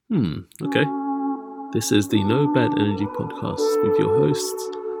Okay. This is the No Bad Energy podcast with your hosts,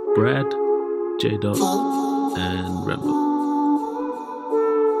 Brad, J. Dot, and Rambo.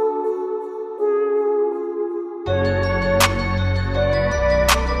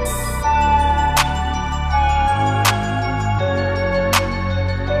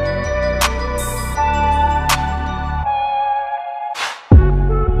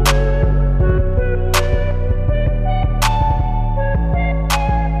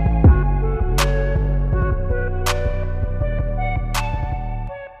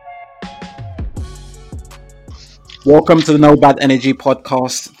 Welcome to the No Bad Energy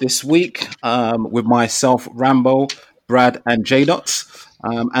podcast this week with myself, Rambo, Brad, and J Dots.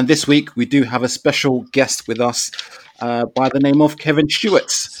 And this week we do have a special guest with us by the name of Kevin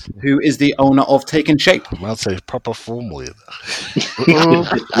Stewart, who is the owner of Taking Shape. I'd say proper formal.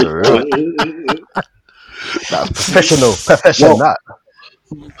 That's professional. Well,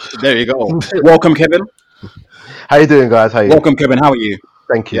 there you go. Welcome, Kevin. How you doing, guys? Welcome, Kevin. How are you?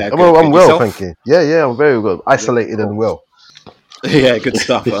 Thank you. Yeah, I'm good. well, Yourself? thank you. Yeah, I'm very well. Isolated and well. Yeah, good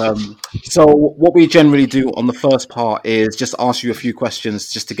stuff. So what we generally do on the first part is just ask you a few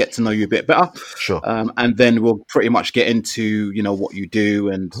questions just to get to know you a bit better. Sure. And then we'll pretty much get into, what you do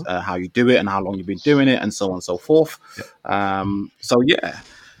and how you do it and how long you've been doing it and so on and so forth. Yep.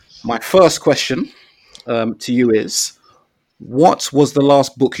 My first question to you is, what was the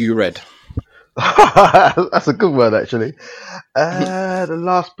last book you read? That's a good one, actually. The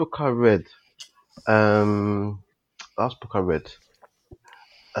last book I read. God,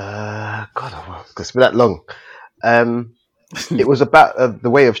 it's been that long. It was about the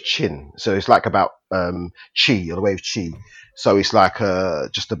way of Qin. So it's like about Qi, or the way of Qi. So it's like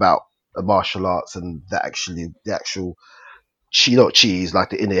just about martial arts and the actual Qi, not Qi, is like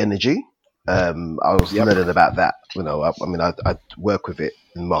the inner energy. I was learning about that. I work with it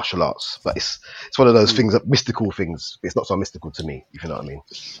in martial arts, but it's one of those things, mystical things. It's not so mystical to me, if you know what I mean.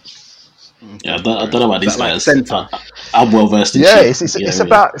 Yeah, I don't know about these guys. Center. I'm well versed in shit. It's really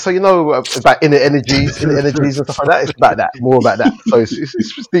about, so about inner energies and stuff like that. It's about that, more about that. So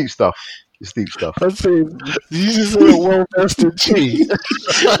it's deep stuff. It's deep stuff. I'm saying, you just say well versed in Chi.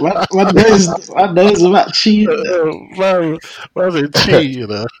 What knows about Chi? Man in Chi, you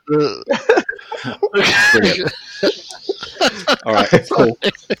know. Brilliant. All right, cool.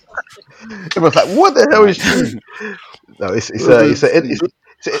 It was like, what the hell is Chi? No, it's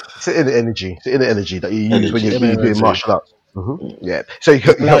an inner energy. It's an inner energy that you use when you're doing martial arts. Mm-hmm. Yeah. So is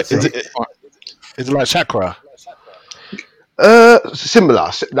it like chakra?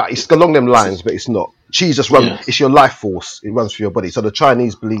 Similar. Like it's along them lines, but it's not. Chi just runs. Yeah. It's your life force. It runs through your body. So the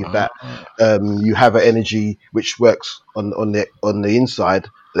Chinese believe that you have an energy which works on the inside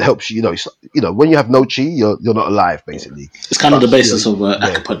that helps you. When you have no Chi, you're not alive. Basically, it's kind of the basis of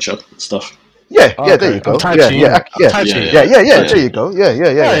acupuncture stuff. Yeah, there you go. Yeah. There you go. Yeah.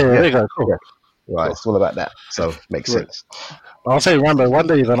 There you go. Cool. Yeah. Right, it's all about that. So makes sense. I'll say, Rambo, one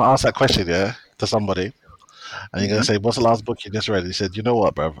day you're gonna ask that question, to somebody, and you're gonna say, "What's the last book you just read?" He said, "You know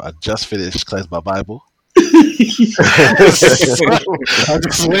what, bruv? I just finished closed my Bible." I'm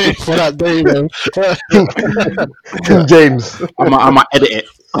just waiting for that day, man. King James. I might edit it.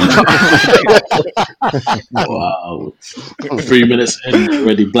 Wow. 3 minutes in,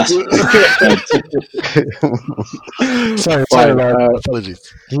 already blasphemy. Sorry,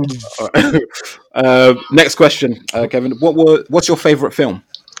 apologies. Next question, Kevin. What's your favourite film?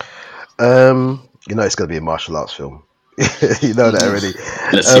 It's going to be a martial arts film. You know that already.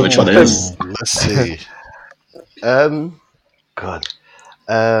 Let's see which one it is. Let's see. God.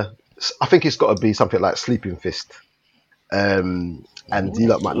 I think it's got to be something like Sleeping Fist. And you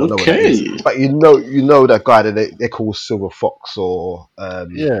might not know what it is, but you know that guy that they call Silver Fox or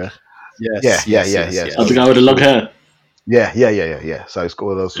Yes. I think I would have long hair. Yeah. So it's got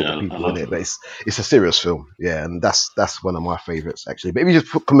all those sort of people in it, but it's a serious film, and that's one of my favorites actually. But if you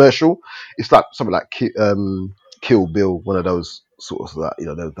just put commercial, it's like something like Kill Bill, one of those sort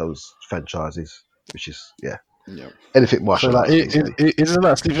of those franchises, which is anything martial arts. Isn't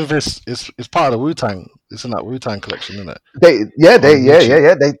that Sleeping Fist? It's part of the Wu-Tang. It's in that Wu-Tang collection, isn't it? They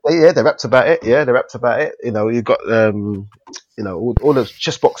rapped about it. Yeah, they rapped about it. You've got all the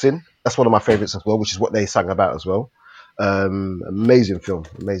chess boxing. That's one of my favorites as well, which is what they sang about as well. Amazing film.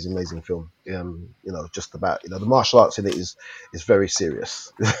 Just about the martial arts in it is very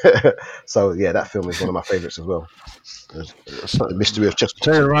serious. So that film is one of my favorites as well. The mystery of chess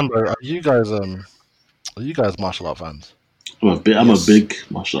boxing. Jerry Rambo, are you guys martial art fans? I'm a big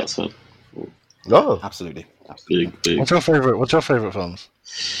martial arts fan. Oh, absolutely. Big. What's your favorite films?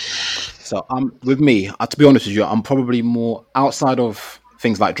 So with me, to be honest with you, I'm probably more outside of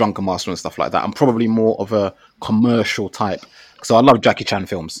things like Drunken Master and stuff like that. I'm probably more of a commercial type. So I love Jackie Chan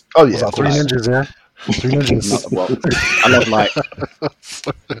films. Oh yeah, Was that Three Ninjas? Yeah, Three Ninjas. Well, I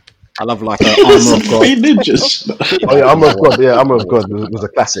love like Armor of God. Three Ninjas. Oh yeah, Armor of God. Yeah, Armor of God was a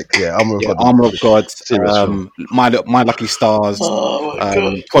classic. Yeah, Armor of God. Armor of God. Serious film. My Lucky Stars. Oh my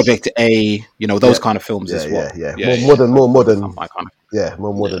God. Project A. You know those kind of films as well. More modern. My kind of. Yeah,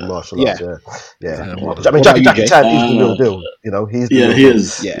 more modern martial arts. Yeah. I mean, What Jackie about you, Chan is the real deal. You know, he's the real he deal.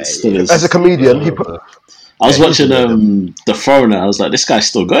 is. Yeah, Still is. As a comedian, he put. I was watching The Foreigner. I was like, this guy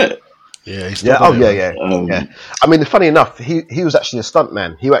still got it. Yeah, he's Yeah. still Oh got it, yeah, man. yeah. I mean, funny enough, he was actually a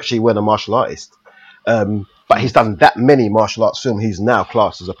stuntman. He actually went a martial artist. But he's done that many martial arts films. He's now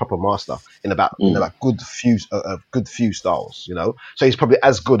classed as a proper master in about good few styles. You know, so he's probably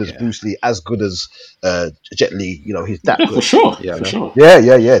as good as Bruce Lee, as good as Jet Li. You know, he's that good. For sure. Yeah, For sure.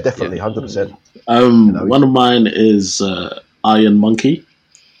 Yeah, definitely, 100%. One of mine is Iron Monkey.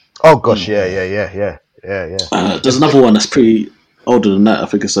 Oh gosh, yeah. There's another one that's pretty older than that. I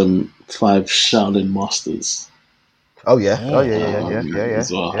think it's 5 Shaolin Masters. Oh yeah. As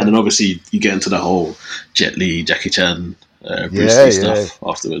well. And then obviously you get into the whole Jet Li, Jackie Chan, Bruce Yeah, Lee stuff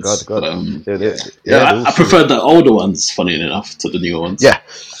afterwards. God. But, I prefer the older ones, funny enough, to the newer ones. Yeah.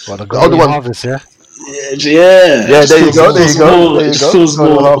 Well, the older one. Harvest, yeah. Yeah, there you go. It just feels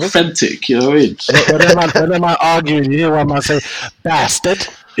more authentic, you know what I mean? When them man arguing, you hear one man say, "Bastard."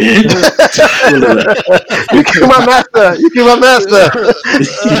 You kill my master.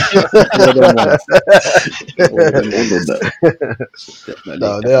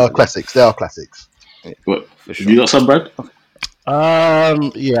 No, they are classics. What, you got some, Brad?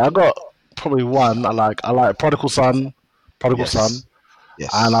 Yeah, I got probably one. I like Prodigal Son, Yes.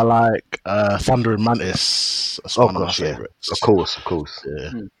 and I like Thunder and Mantis. That's one of my favorites. Of course.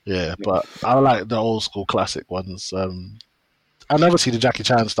 Yeah, but I like the old school classic ones. I never see the Jackie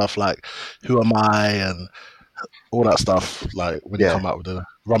Chan stuff like Who Am I and all that stuff, like when you come out with the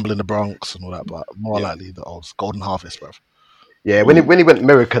Rumble in the Bronx and all that, but more likely the old Golden Harvest, bruv. Yeah, when he went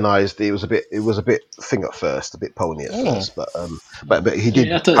Americanized, it was a bit thing at first, a bit pony at first, but he did.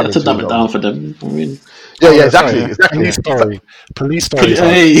 You had to dumb it down for them. I mean, exactly. Police Story.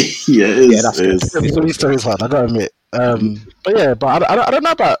 Hey, yeah, that's good. Police Story is hard. I gotta admit. But I don't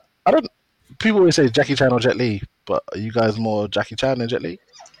know about. People always say Jackie Chan or Jet Li, but are you guys more Jackie Chan than Jet Li?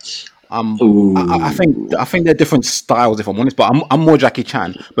 I think they're different styles, if I'm honest. But I'm more Jackie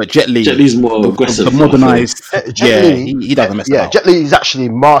Chan, but Jet Li's more aggressive. The modernized. He doesn't mess about. Jet Li is actually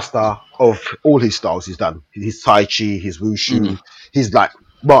master of all his styles. He's done his Tai Chi, his Wushu. He's like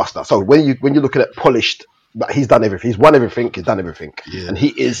master. So when you're looking at polished, he's done everything. He's won everything. He's done everything, and he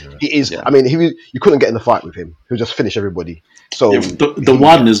is. I mean, you couldn't get in the fight with him. He'll just finish everybody. So the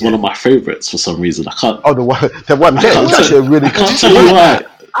one is one of my favorites for some reason. I can't. Oh, the one. It's actually a really. I can't tell you why.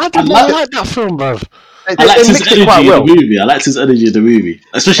 I did not like that film, bro. I liked his energy in the movie. I liked his energy in the movie,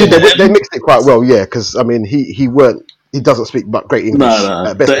 especially they mixed it quite well. Yeah, because I mean, he doesn't speak but great English.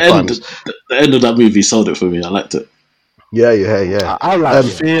 No. The end of that movie sold it for me. I liked it. Yeah. I like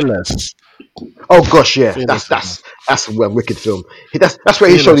Fearless. Oh gosh, yeah, Fearless, that's a wicked film. That's where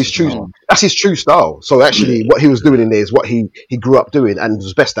he showed his true. That's his true style. So actually, what he was doing in there is what he grew up doing and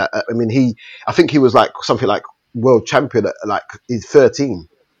was best at. I mean, I think he was like something like world champion at like he's 13.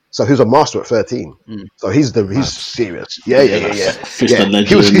 So he was a master at 13. So he's serious. Yeah. He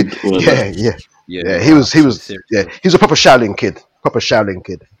was. He was a proper Shaolin kid.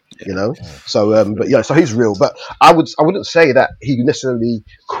 You know. So, so he's real. But I wouldn't say that he necessarily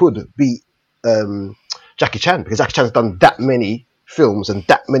could beat Jackie Chan because Jackie Chan's done that many films and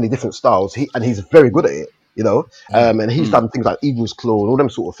that many different styles. He's very good at it. You know, and he's done things like Eagle's Claw and all them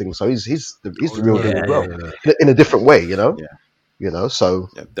sort of things. So he's the real deal as well, in a different way. You know. You know, so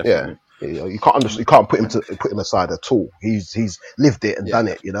you can't put him aside at all. He's lived it and done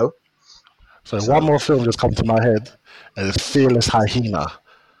it. You know. So one more film just come to my head, and it's Fearless Hyena.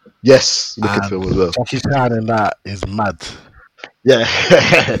 Yes, wicked film as well. Jackie Chan in that is mad. Yeah,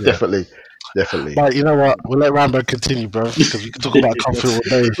 definitely. But you know what? We'll let Rambo continue, bro, because we can talk about Kung Fu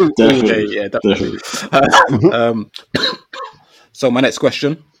all day. Definitely. So my next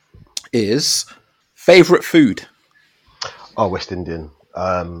question is favorite food. Oh, West Indian.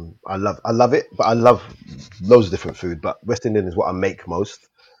 I love it, but I love loads of different food. But West Indian is what I make most.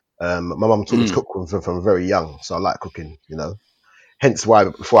 My mum taught me to cook from very young, so I like cooking. You know, hence why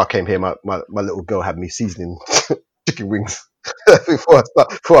before I came here, my little girl had me seasoning chicken wings before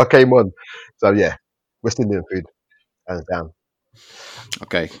I came on. So yeah, West Indian food, hands down.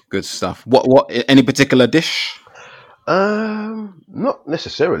 Okay, good stuff. What any particular dish? Not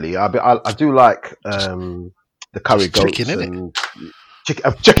necessarily. I do like the curry goats chicken, and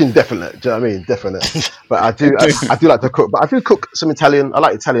Chicken definite. Do you know what I mean? Definite. But I do like to cook. But I do cook some Italian. I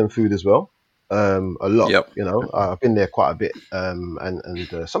like Italian food as well. A lot. Yep. You know, I've been there quite a bit.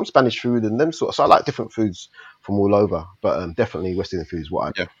 Some Spanish food and them sort. So I like different foods from all over. But definitely West Indian food is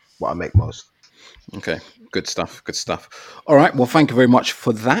what I make most. Okay, good stuff. Good stuff. All right. Well, thank you very much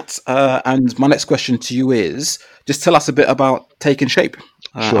for that. And my next question to you is: just tell us a bit about Taking Shape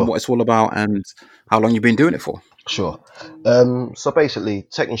and what it's all about, and how long you've been doing it for. Sure. So basically,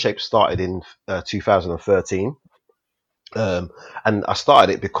 Taking Shape started in 2013. And I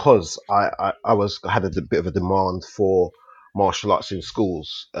started it because I had a bit of a demand for martial arts in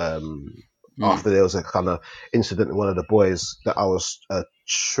schools. After there was a kind of incident with one of the boys that I was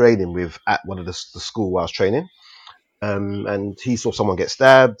training with at one of the school where I was training. And he saw someone get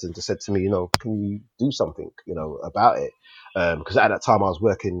stabbed and just said to me, can you do something, about it? Because at that time I was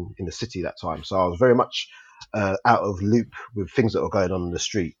working in the city that time. So I was very much out of loop with things that were going on in the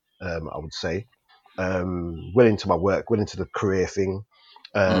street, I would say. Went into my work, went into the career thing.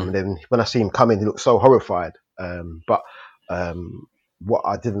 And then when I see him come in, he looked so horrified. But what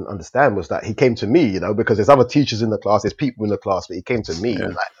I didn't understand was that he came to me, because there's other teachers in the class, there's people in the class, but he came to me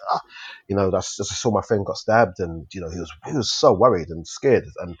and that's just, I saw my friend got stabbed, and he was so worried and scared,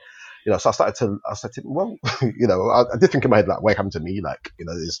 and so I said to him, well, I did think in my head, like, why come to me, like,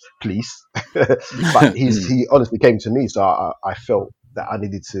 there's police, but he honestly came to me, so I felt that I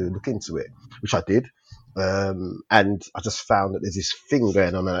needed to look into it, which I did. And I just found that there's this thing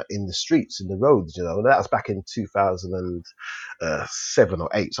going on in the streets, in the roads, and that was back in 2007 or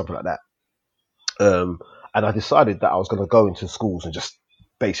 8, something like that. And I decided that I was going to go into schools and just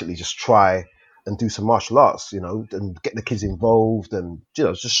basically just try and do some martial arts, and get the kids involved, and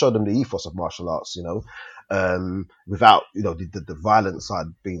just show them the ethos of martial arts, without the violent side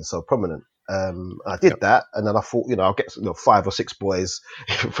being so prominent. I did that, and then I thought, I'll get 5 or 6 boys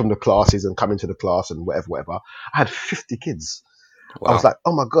from the classes and come into the class and whatever. I had 50 kids. Wow. I was like,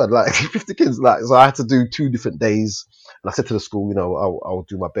 oh my god, like 50 kids, like, so I had to do 2 different days. And I said to the school, I'll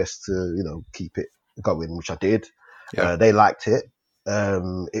do my best to keep it going, which I did. They liked it.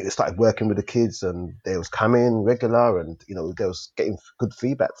 It started working with the kids, and they was coming regular, and they was getting good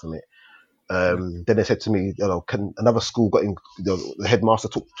feedback from it. Then they said to me, can another school got in? The headmaster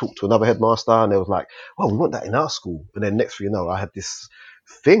talked to another headmaster, and they was like, well, we want that in our school. And then next thing you know, I had this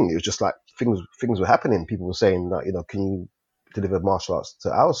thing. It was just like things were happening. People were saying that, can you deliver martial arts to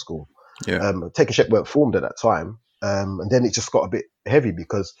our school? Taking Shape weren't formed at that time. And then it just got a bit heavy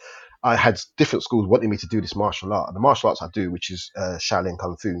because I had different schools wanting me to do this martial art. And the martial arts I do, which is Shaolin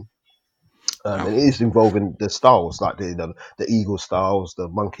Kung Fu. And it is involving the styles, like the eagle styles, the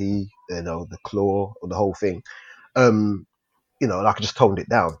monkey, the claw, or the whole thing. And I could just toned it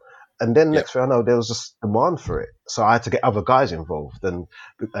down. And then next thing I know, there was just demand for it, so I had to get other guys involved. And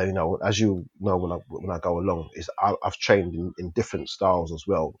as you know, when I go along, I've trained in different styles as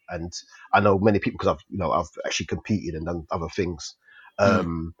well, and I know many people because I've actually competed and done other things.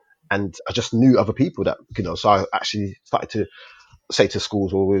 And I just knew other people that so I actually started to say to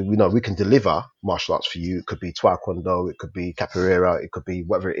schools, well, we can deliver martial arts for you. It could be Taekwondo, it could be Capoeira, it could be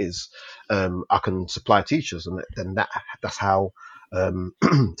whatever it is. I can supply teachers, and then that's how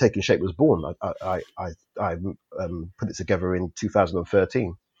Taking Shape was born. I put it together in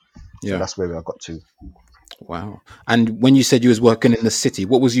 2013. So that's where I got to. Wow! And when you said you was working in the city,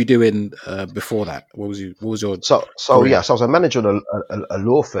 what was you doing before that? What was your so career? So I was a manager at a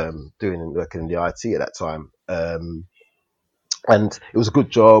law firm working in the IT at that time. And it was a good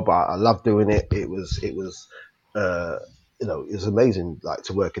job. I loved doing it. It was it was amazing, like,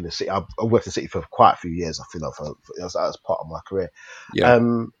 to work in the city. I worked in the city for quite a few years. I feel like that was part of my career.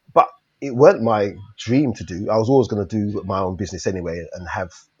 But it weren't my dream to do. I was always going to do my own business anyway and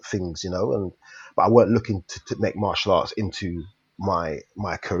have things, but I weren't looking to make martial arts into my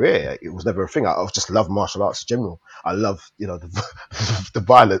career. It was never a thing. I just love martial arts in general. I love the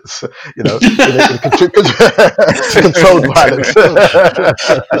violence, the controlled violence,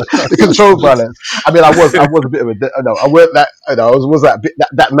 the controlled violence. I mean, I was a bit of I weren't that. I was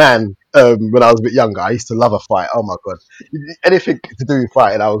that man when I was a bit younger. I used to love a fight. Oh my god, anything to do with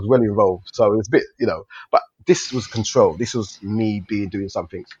fighting, I was well involved. So it was a bit, but this was control. This was me doing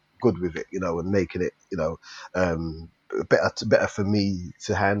something good with it, and making it, better for me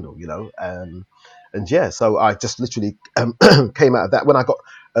to handle, so I just literally came out of that when I got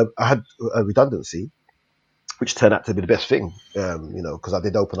I had a redundancy, which turned out to be the best thing, because I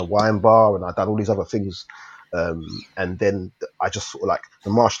did open a wine bar and I done all these other things, and then I just sort of like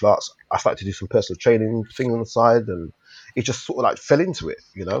the martial arts. I started to do some personal training thing on the side, and it just sort of like fell into it,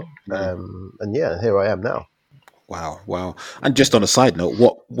 and here I am now. Wow. And just on a side note,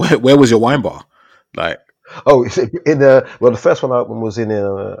 where was your wine bar? Like, Oh, it's in the well, the first one I opened was in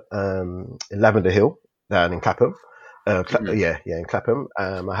Lavender Hill down in Clapham. Yeah, in Clapham.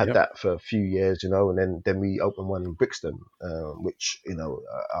 I had yep. that for a few years, and then we opened one in Brixton, which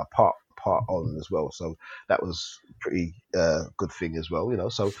are part on as well. So that was pretty good thing as well,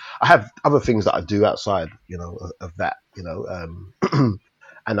 So I have other things that I do outside, of that,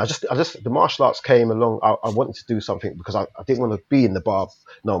 And I just the martial arts came along. I wanted to do something because I didn't want to be in the bar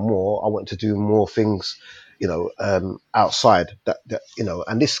no more. I wanted to do more things, outside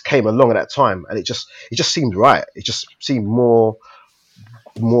and this came along at that time, and it just seemed right. It just seemed more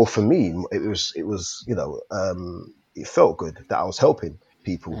for me. It was it felt good that I was helping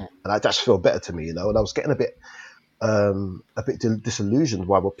people, and that just felt better to me, And I was getting a bit disillusioned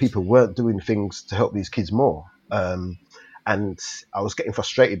why people weren't doing things to help these kids more. And I was getting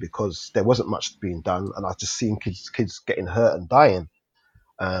frustrated because there wasn't much being done, and I was just seeing kids getting hurt and dying.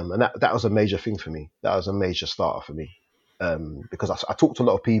 And that was a major thing for me. That was a major starter for me, because I talked to a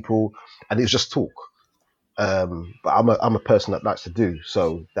lot of people, and it was just talk. But I'm a person that likes to do,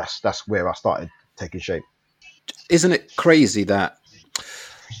 so that's where I started taking shape. Isn't it crazy that?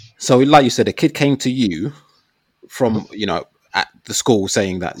 So, like you said, a kid came to you from at the school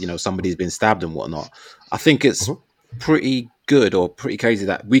saying that somebody's been stabbed and whatnot. I think it's pretty good or pretty crazy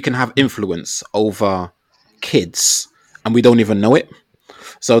that we can have influence over kids and we don't even know it.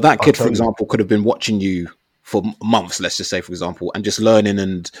 So that kid, for example, could have been watching you for months, let's just say, for example, and just learning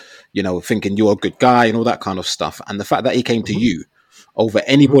and thinking you're a good guy and all that kind of stuff. And the fact that he came to you over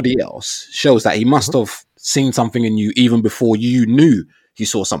anybody else shows that he must have seen something in you even before you knew he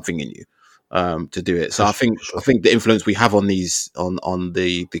saw something in you. To do it. So I think the influence we have on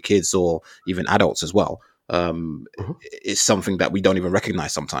the kids or even adults as well is something that we don't even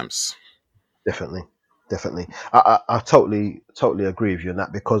recognize sometimes. Definitely. I totally agree with you on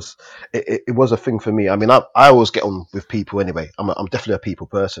that, because it was a thing for me. I mean, I always get on with people anyway. I'm definitely a people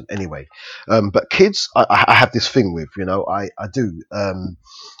person anyway. But kids, I have this thing with, I do.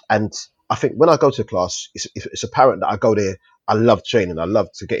 And I think when I go to a class, it's apparent that I go there. I love training. I love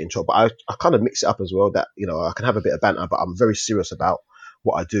to get in trouble. But I kind of mix it up as well, that, I can have a bit of banter, but I'm very serious about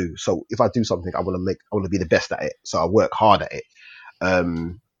what I do. So if I do something, I want to be the best at it. So I work hard at it.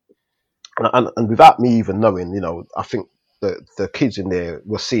 And without me even knowing, I think the kids in there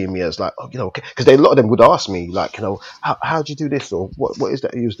were seeing me as like, because a lot of them would ask me like, how do you do this, or what is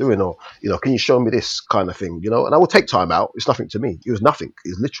that he was doing, or can you show me this kind of thing, and I would take time out. It's nothing to me. It was nothing. It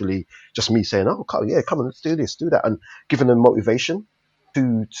was literally just me saying, oh, come on, let's do this, do that, and giving them motivation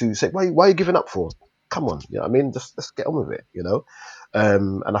to say, why are you giving up for? Come on, I mean, just let's get on with it,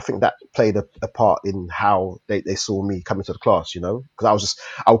 And I think that played a part in how they saw me coming to the class, because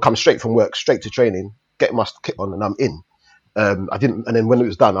I would come straight from work, straight to training, get my kit on, and I'm in. I didn't, and then when it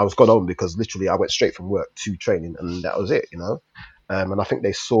was done, I was gone home, because literally I went straight from work to training, and that was it, And I think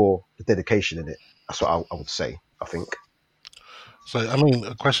they saw the dedication in it. That's what I would say, I think. So, I mean,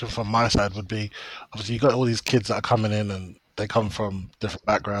 a question from my side would be, obviously, you got all these kids that are coming in and they come from different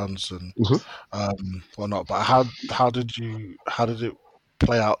backgrounds and whatnot. But how did it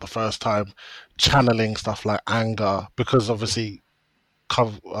play out the first time, channeling stuff like anger? Because obviously,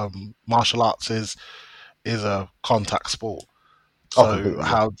 martial arts is a contact sport. So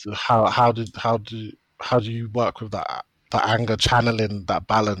how do you work with that anger, channeling that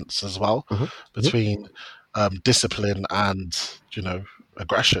balance as well between discipline and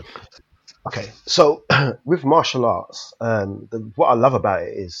aggression? Okay, so with martial arts, what I love about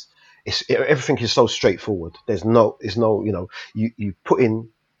it is everything is so straightforward. There's no, you put in,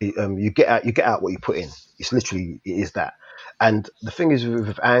 you get out what you put in. It's literally, it is that. And the thing is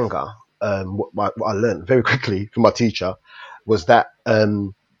with anger, what I learned very quickly from my teacher was that,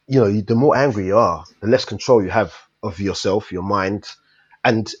 the more angry you are, the less control you have of yourself, your mind,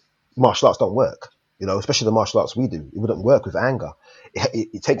 and martial arts don't work. Especially the martial arts we do, it wouldn't work with anger.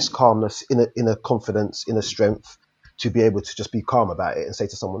 It takes calmness, inner confidence, inner strength to be able to just be calm about it and say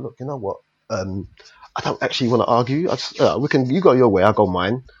to someone, look, you know what? I don't actually want to argue. You go your way, I'll go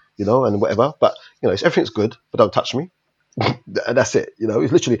mine, and whatever. But everything's good, but don't touch me. And that's it.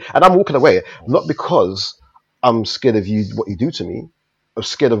 It's literally, and I'm walking away not because I'm scared of you, what you do to me. I'm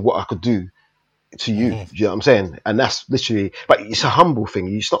scared of what I could do to you. Do you know what I'm saying? And that's literally, but it's a humble thing.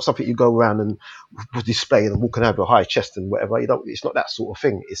 It's not something you go around and display and walk around with a high chest and whatever. It's not that sort of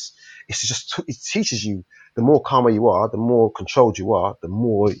thing. It's just, it teaches you, the more calmer you are, the more controlled you are, the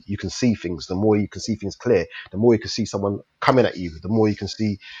more you can see things, the more you can see things clear, the more you can see someone coming at you, the more you can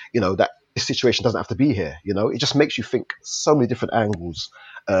see, that this situation doesn't have to be here. You know, it just makes you think so many different angles,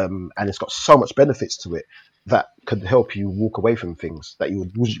 and it's got so much benefits to it that could help you walk away from things that you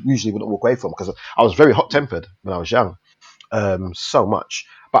would usually wouldn't walk away from. Because I was very hot tempered when I was young, so much.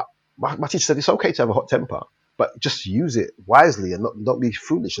 But my teacher said it's okay to have a hot temper, but just use it wisely and not be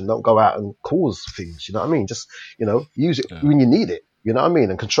foolish and don't go out and cause things. You know what I mean? Just, use it when you need it. You know what I mean?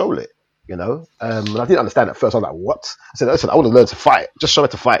 And control it. And I didn't understand at first. I was like, what? I said, listen, I want to learn to fight. Just show me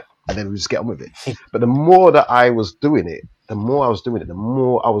to fight, and then we just get on with it. But the more that I was doing it, the more I was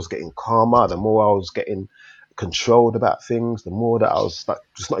getting calmer, the more I was getting controlled about things, the more that I was like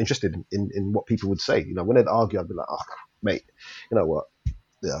just not interested in what people would say. When they'd argue, I'd be like, oh, mate, you know what?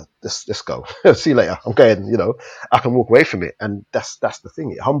 Yeah, let's go. See you later. I'm going. I can walk away from it, and that's the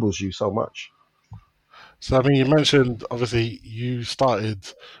thing. It humbles you so much. So, I mean, you mentioned, obviously, you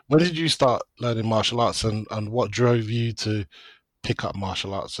started... When did you start learning martial arts, and what drove you to pick up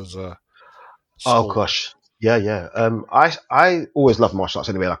martial arts as a sport? Oh, gosh. Yeah. I always loved martial arts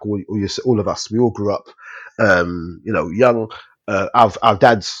anyway, like all of us. We all grew up, young. Our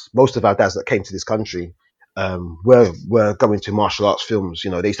dads, most of our dads that came to this country, were going to martial arts films.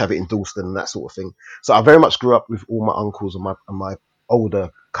 They used to have it in Dalston and that sort of thing. So I very much grew up with all my uncles and my older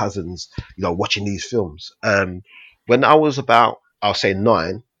cousins, watching these films. When I was about, I'll say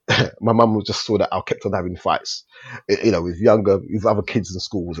 9, my mum just saw that I kept on having fights, with other kids in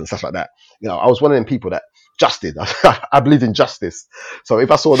schools and stuff like that. I was one of them people that justice. I believed in justice. So if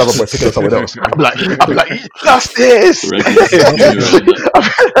I saw another boy picking up someone else, I'd be like, justice.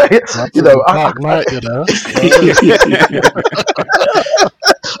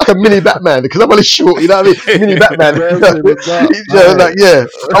 Like a mini Batman, because I'm only short. You know what I mean? Mini Batman. I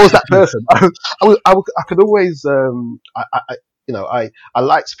was that person. I could always. I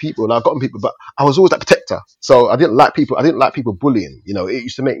liked people and I got on people, but I was always that protector. So I didn't like people bullying. It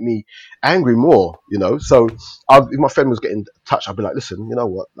used to make me angry more. So if my friend was getting touched, I'd be like, listen, you know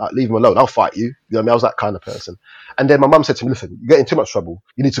what? Like, leave him alone. I'll fight you. I was that kind of person. And then my mum said to me, listen, you're getting too much trouble.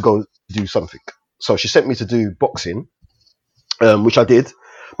 You need to go do something. So she sent me to do boxing, which I did.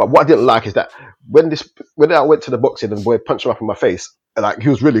 But what I didn't like is that when I went to the boxing and the boy punched him up in my face, like, he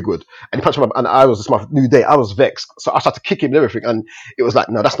was really good, and he punched him up, and it's my new day. I was vexed, so I started to kick him and everything, and it was like,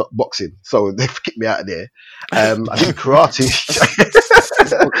 no, that's not boxing. So they kicked me out of there. I did karate.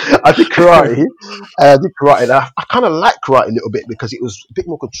 I did karate. And I kind of liked karate a little bit because it was a bit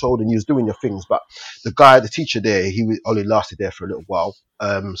more controlled and you was doing your things. But the teacher there, he only lasted there for a little while.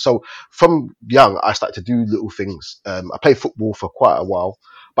 So from young, I started to do little things. I played football for quite a while,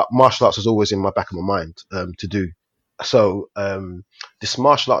 but martial arts was always in my back of my mind to do. So this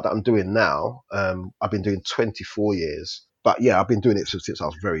martial art that I'm doing now, I've been doing 24 years. But yeah, I've been doing it since I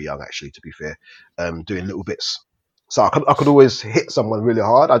was very young, actually, to be fair, doing little bits. So I could always hit someone really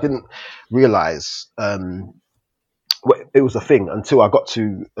hard. I didn't realize it was a thing until I got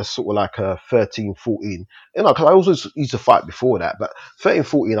to a sort of like a 13, 14. Because I also used to fight before that. But 13,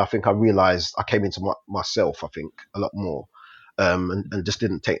 14, I think I realized I came into myself, I think, a lot more. And just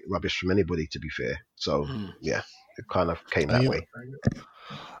didn't take rubbish from anybody, to be fair. So, yeah, it kind of came that way.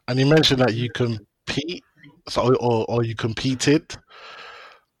 And you mentioned that you compete, or you competed.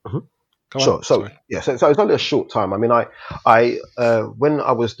 Mm-hmm. Sure. So it's only a short time. I mean, I when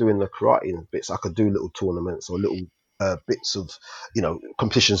I was doing the karate bits, I could do little tournaments or little bits of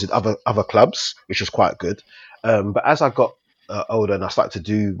competitions with other clubs, which was quite good. But as I got older and I started to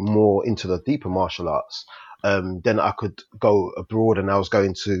do more into the deeper martial arts, then I could go abroad, and I was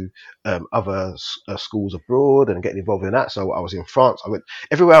going to other schools abroad and getting involved in that. So I was in France. I went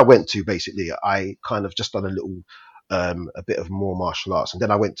everywhere I went to. Basically, I kind of just done a little. A bit of more martial arts, and then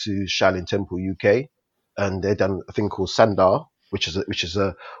I went to Shaolin Temple UK, and they done a thing called Sandar, which is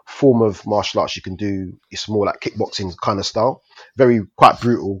a form of martial arts you can do. It's more like kickboxing kind of style, quite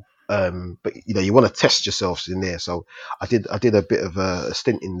brutal. But you want to test yourselves in there. So I did a bit of a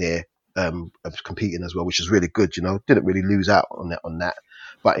stint in there, of competing as well, which is really good. Didn't really lose out on that,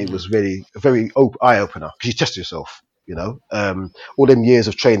 but it was very very eye opener because you test yourself. All them years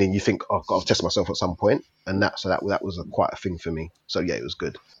of training, you think, oh, I've got to test myself at some point, and that was quite a thing for me. So yeah, it was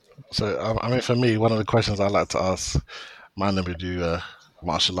good. So I mean, for me, one of the questions I like to ask man who do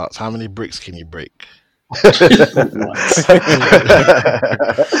martial arts: how many bricks can you break?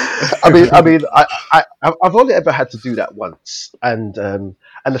 I mean, I've only ever had to do that once, and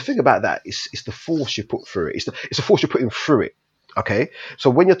the thing about that is the force you put through it. It's the force you're putting through it. Okay, so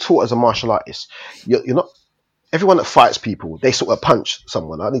when you're taught as a martial artist, you're not. Everyone that fights people, they sort of punch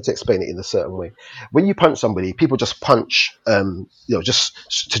someone. I need to explain it in a certain way. When you punch somebody, people just punch,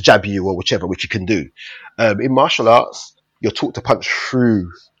 just to jab you or whichever, which you can do. In martial arts, you're taught to punch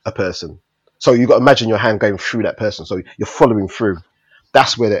through a person. So you've got to imagine your hand going through that person. So you're following through.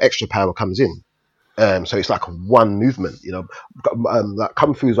 That's where the extra power comes in. So it's like one movement, like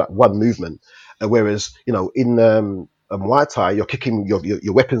Kung Fu is like one movement. Whereas, in Muay Thai, you're kicking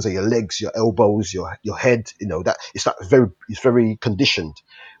your weapons are your legs, your elbows, your head, that it's like it's very conditioned.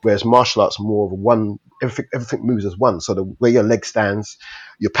 Whereas martial arts more of one, everything moves as one. So the way your leg stands,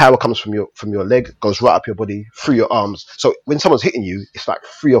 your power comes from your leg, goes right up your body, through your arms. So when someone's hitting you, it's like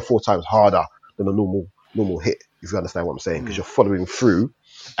 3 or 4 times harder than a normal hit, if you understand what I'm saying, because you're following through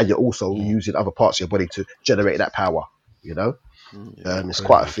and you're also using other parts of your body to generate that power, it's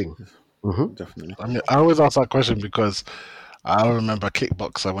quite a thing. Definitely. I mean, I always ask that question because I remember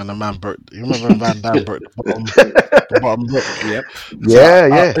Kickboxer when the man broke. You remember when Van Damme broke the bottom lip? Yep.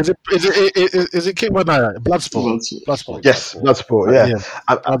 Yeah. Is it Kickboxer? No, Bloodsport. Bloodsport. Yes, Bloodsport. Yeah.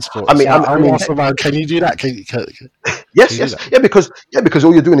 Bloodsport. I mean, ask the man, can you do that? Yes. Yeah, because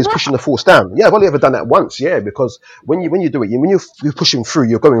all you're doing is pushing the force down. Yeah, I've only ever done that once. Yeah, because when you do it, when you're pushing through,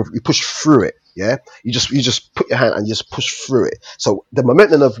 you push through it. Yeah, you just put your hand and you just push through it. So the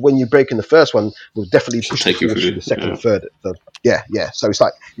momentum of when you break in the first one will definitely push the force through the second and third. Yeah. So it's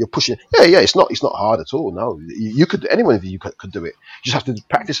like you're pushing. Yeah. It's not hard at all. No, you could. Any one of you could do it. You just have to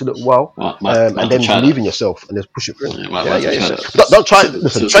practice a little while, and then believe in yourself and just push it through. Yeah. Don't try.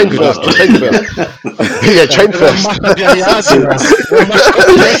 Listen, train first. Train first. Yeah, train first.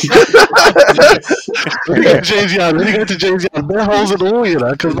 When you go to James Young, there are holes in the wall,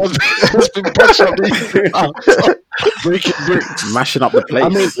 because it's been punched up breaking bricks, mashing up the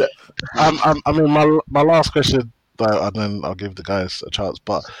place. I mean, my last question, and then I'll give the guys a chance,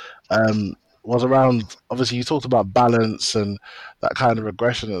 but was around, obviously you talked about balance and that kind of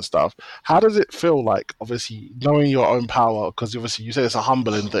aggression and stuff. How does it feel like, obviously, knowing your own power, because obviously you say it's a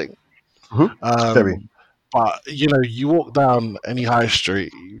humbling thing. Very. But you walk down any high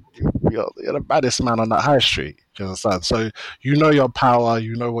street, you're the baddest man on that high street. You understand? So you know your power,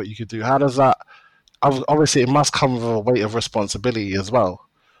 you know what you could do. How does that? Obviously, it must come with a weight of responsibility as well.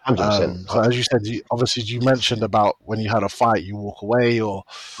 100%. So as you said, you mentioned about when you had a fight, you walk away, or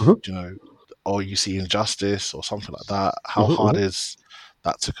or you see injustice or something like that. How hard is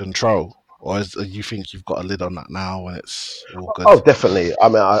that to control? Or you think you've got a lid on that now and it's all good? Oh, definitely. I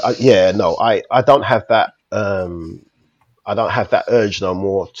mean, I don't have that. I don't have that urge no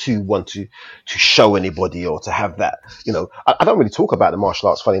more to want to show anybody or to have that. I don't really talk about the martial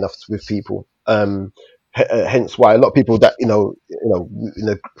arts, funny enough, with people. Hence why a lot of people that in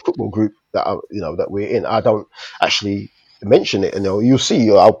the football group that that we're in, I don't actually mention it. You'll see.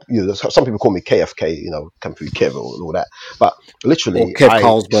 Some people call me KFK. Come through Kev and all that. But literally, or Kev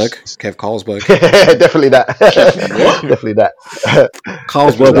Carlsberg. Definitely that. Definitely that.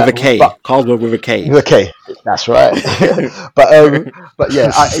 Carlsberg with a K. Carlsberg with a K. With a K. That's right. but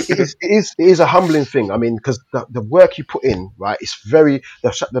yeah, it is a humbling thing. I mean, because the work you put in, right? It's very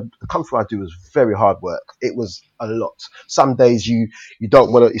the Kung Fu I do is very hard work. It was a lot. Some days you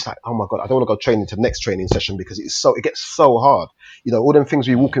don't want to. It's like, oh my god, I don't want to go training to the next training session because it gets so hard. All them things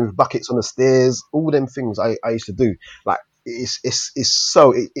we walking with buckets on the stairs, all them things I used to do. Like it's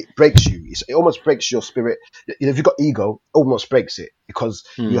so it breaks you. It almost breaks your spirit. If you've got ego, it almost breaks it because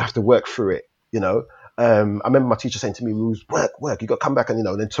you have to work through it. I remember my teacher saying to me, "Rules, work. You got to come back and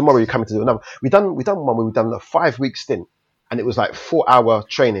then tomorrow you're coming to do another." We done one where we done a 5-week stint, and it was like 4-hour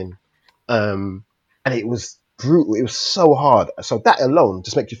training, and it was brutal. It was so hard. So that alone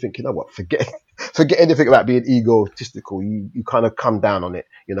just makes you think, forget anything about being egotistical. You kind of come down on it,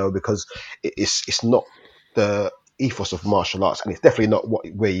 because it's not the ethos of martial arts, and it's definitely not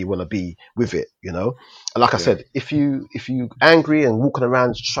where you want to be with it, And like I said, if you angry and walking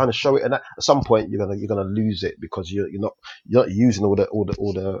around trying to show it, and at some point you're gonna lose it because you're not using all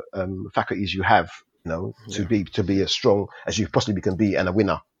the faculties you have, to be as strong as you possibly can be and a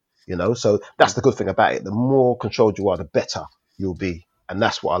winner. So that's the good thing about it. The more controlled you are, the better you'll be. And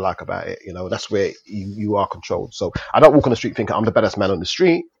that's what I like about it. That's where you are controlled. So I don't walk on the street thinking I'm the baddest man on the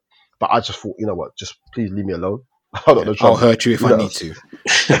street, but I just thought, just please leave me alone. I'll hurt you if I need to.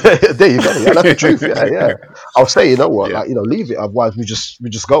 There you go. Yeah, that's the truth. Yeah. I'll say, leave it. Otherwise we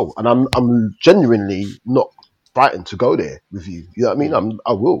just go. And I'm genuinely not frightened to go there with you. You know what I mean?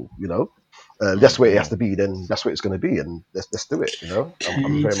 I will, that's where it has to be, then that's where it's going to be, and let's do it.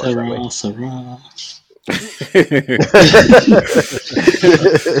 I'm very much that way.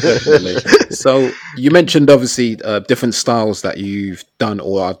 So you mentioned obviously different styles that you've done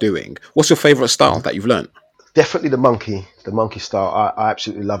or are doing. What's your favorite style that you've learned? Definitely the monkey style. I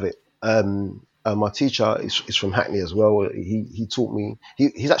absolutely love it. My teacher is from Hackney as well. He taught me.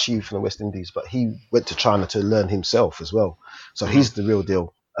 He's actually from the West Indies, but he went to China to learn himself as well. So he's the real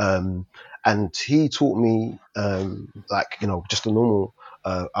deal. And he taught me like just a normal.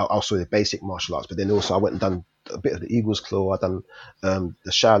 Also the basic martial arts, but then also I went and done a bit of the Eagle's Claw. I done the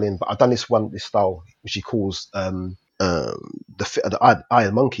Shaolin, but I've done this style which he calls the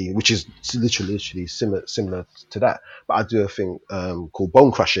Iron Monkey, which is literally similar to that. But I do a thing called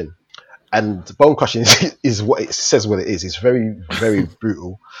Bone Crushing. And bone crushing is what it says. What it is. It's very, very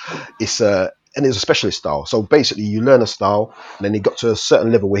brutal. It's and it's a specialist style. So basically, you learn a style, and then you got to a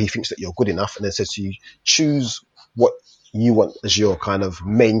certain level where he thinks that you're good enough, and then says to you, choose what you want as your kind of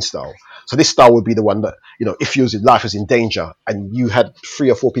main style. So this style would be the one that if your life was in danger and you had 3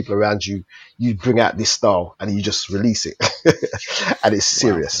 or 4 people around you, you bring out this style and you just release it, and it's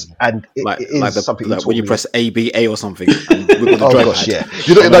serious. Wow. And it is something like when you press ABA or something. And oh gosh, yeah.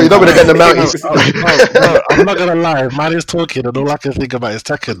 You don't want to get in the mountains. No, I'm not gonna lie. Man is talking, and all I can think about is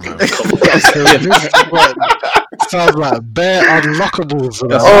Tekken. Sounds like bare unlockables.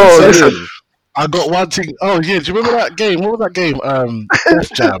 Listen. I got one thing. Oh yeah, do you remember that game? What was that game?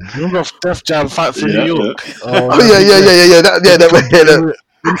 Def Jam. Remember Def Jam Fight for New York? Yeah. Yeah. That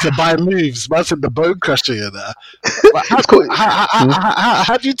you can buy moves. Man said the bone crusher in there.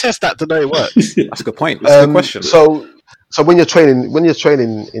 How do you test that to know it works? That's a good point. That's a good question. So when you're training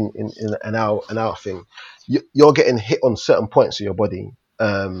in an hour thing, you're getting hit on certain points of your body,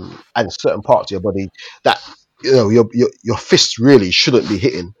 and certain parts of your body that your fists really shouldn't be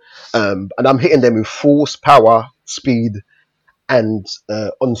hitting. And I'm hitting them with force, power, speed, and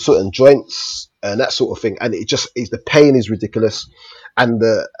on certain joints and that sort of thing. And the pain is ridiculous, and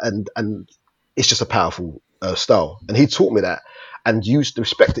it's just a powerful style. And he taught me that, and the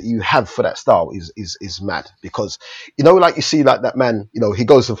respect that you have for that style is mad, because like you see like that man, he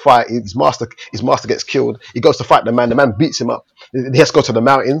goes to fight, his master gets killed, he goes to fight the man beats him up, he has to go to the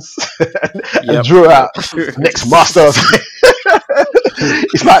mountains and draw out next master.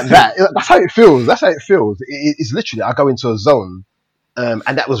 It's like that. That's how it feels. It's literally, I go into a zone, and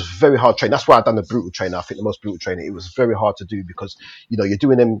that was very hard training. That's why I've done the brutal training. I think the most brutal training. It was very hard to do because you're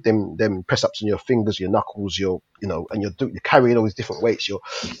doing them press ups on your fingers, your knuckles, and you're carrying all these different weights. Your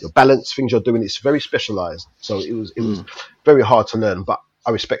balance things you're doing. It's very specialized. So it was very hard to learn. But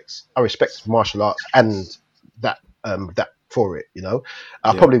I respect martial arts and that for it.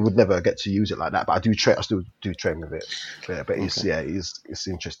 I probably would never get to use it like that, but I still do train with it. Yeah, but it's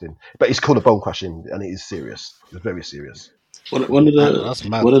interesting. But it's called a bone crushing, and it is serious. It's very serious. One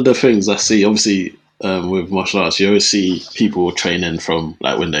of the things I see, obviously, with martial arts, you always see people training from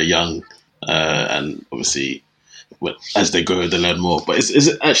like when they're young, and obviously, as they go, they learn more. But is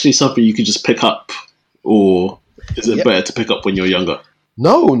it actually something you can just pick up, or is it better to pick up when you're younger?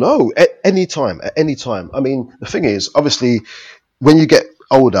 No, at any time. I mean, the thing is, obviously, when you get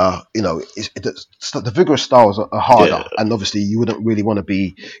older, the vigorous styles are harder, and obviously, you wouldn't really want to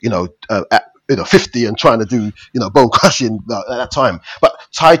be, at 50 and trying to do, bone crushing at that time. But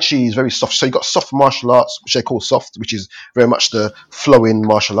Tai Chi is very soft. So you got soft martial arts, which they call soft, which is very much the flowing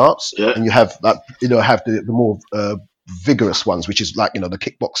martial arts, and you have that, have the more vigorous ones, which is like the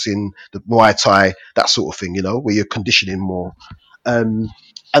kickboxing, the Muay Thai, that sort of thing, where you're conditioning more. And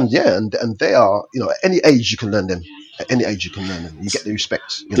they are, at any age you can learn them. At any age you can learn them. You get the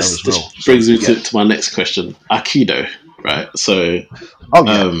respect, as well. This brings me to my next question. Aikido, right? So,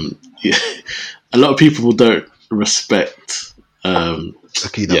 a lot of people don't respect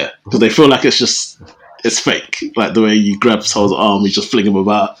Aikido. Yeah, because they feel like it's fake. Like the way you grab someone's arm, you just fling him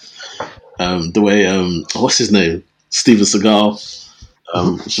about. The way what's his name? Steven Seagal.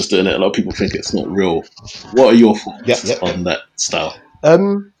 It's just doing it. A lot of people think it's not real. What are your thoughts on that style?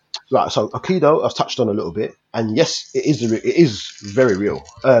 Right, so Aikido, I've touched on a little bit, and yes, it is very real.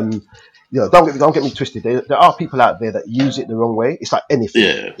 Don't get me twisted. There are people out there that use it the wrong way. It's like anything.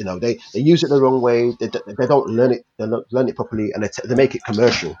 Yeah. They use it the wrong way. They don't learn it. They don't learn it properly, and they make it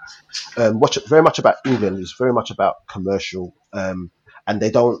commercial. Very much about England is very much about commercial, and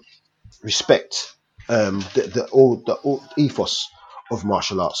they don't respect the ethos of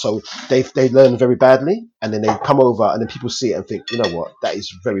martial arts. So they learn very badly, and then they come over, and then people see it and think, what, that is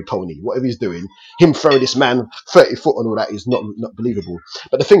very pony. Whatever he's doing, him throwing this man 30 foot and all that is not believable.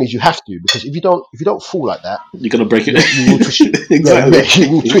 But the thing is, you have to, because if you don't fall like that, you're gonna break it. You will twist Exactly.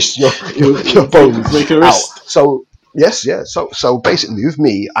 You will twist your bones break a out. wrist. So yes, yeah. So basically, with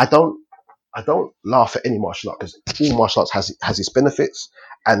me, I don't laugh at any martial art, because all martial arts has its benefits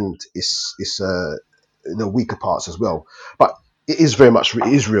and its the weaker parts as well. But it is very much, it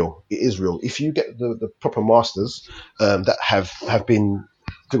is real. If you get the proper masters that have been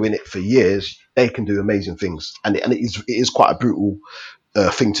doing it for years, they can do amazing things, and it is quite a brutal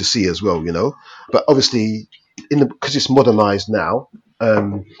thing to see as well, But obviously, because it's modernized now,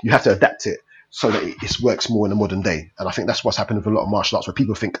 you have to adapt it so that it works more in the modern day. And I think that's what's happened with a lot of martial arts, where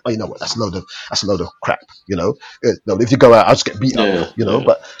people think, oh, you know what, that's a load of crap, No, if you go out, I'll just get beat up,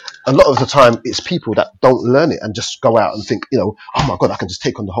 But a lot of the time, it's people that don't learn it and just go out and think, oh my God, I can just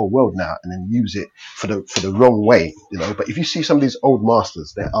take on the whole world now, and then use it for the wrong way, But if you see some of these old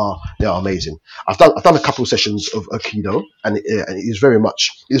masters, they are amazing. I've done a couple of sessions of Aikido, and it is very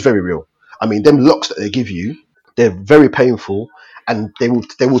real. I mean, them locks that they give you, they're very painful, and they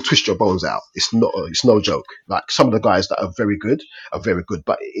will twist your bones out. It's no joke. Like, some of the guys that are very good,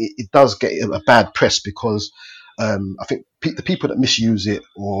 but it does get a bad press because I think the people that misuse it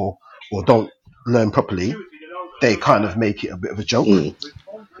or don't learn properly, they kind of make it a bit of a joke,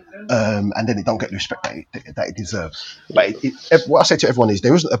 and then it don't get the respect that it deserves. But what I say to everyone is,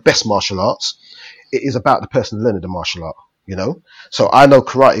 there isn't a best martial arts. It is about the person learning the martial art. So I know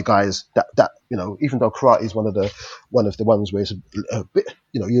karate guys that even though karate is one of the ones where it's a bit,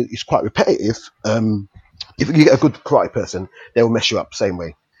 it's quite repetitive. If you get a good karate person, they will mess you up the same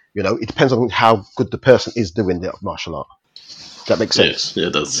way. It depends on how good the person is doing the martial art. Does that make sense? Yeah,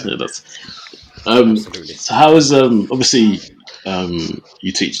 it does. Yeah. It does. Absolutely. So how is obviously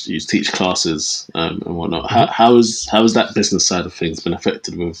you teach classes and whatnot. Mm-hmm. How has that business side of things been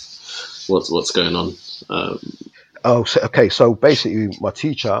affected with what's going on? So basically, my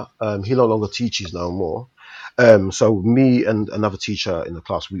teacher, he no longer teaches no more. So me and another teacher in the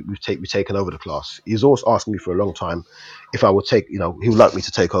class, we've taken over the class. He's always asking me for a long time if I would take, he would like me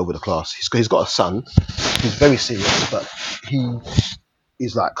to take over the class. He's got a son. He's very serious, but he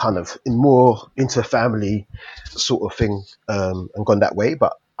is like kind of more into family sort of thing, and gone that way.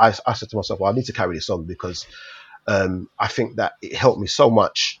 But I said to myself, well, I need to carry this on because I think that it helped me so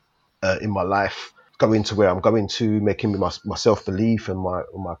much in my life, going to where I'm going to, making me my self-belief and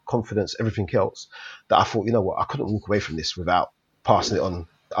my confidence, everything else, that I thought, I couldn't walk away from this without passing it on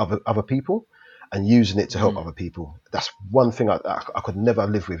to other people and using it to help other people. That's one thing I could never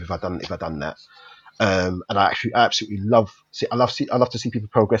live with if I done that. And I absolutely love to see people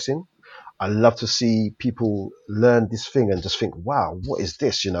progressing. I love to see people learn this thing and just think, wow, what is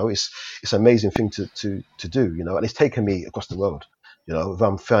this? It's an amazing thing to do, and it's taken me across the world. If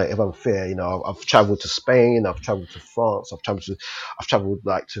I'm fair, I've traveled to Spain, I've traveled to France, I've traveled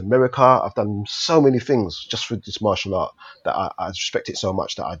like to America. I've done so many things just for this martial art that I respect it so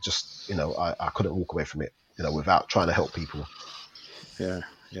much that I just, I couldn't walk away from it, without trying to help people. Yeah.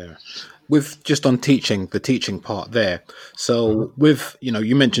 With just on the teaching part there. So with,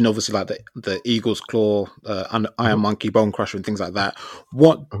 you mentioned obviously like the Eagle's Claw, Iron Monkey, Bone Crusher and things like that.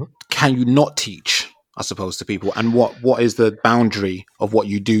 What can you not teach, I suppose, to people, and what is the boundary of what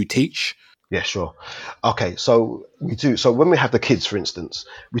you do teach? Yeah, sure. Okay, so we do. So when we have the kids, for instance,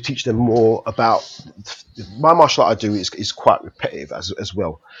 we teach them more about my martial art I do is quite repetitive as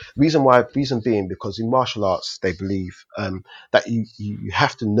well. Reason being because in martial arts they believe that you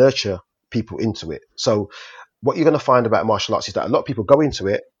have to nurture people into it. So what you're going to find about martial arts is that a lot of people go into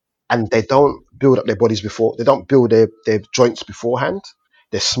it and they don't build up their bodies before. They don't build their joints beforehand.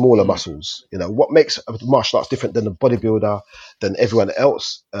 They're smaller muscles. What makes martial arts different than a bodybuilder, than everyone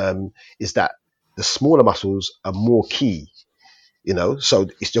else, is that the smaller muscles are more key. So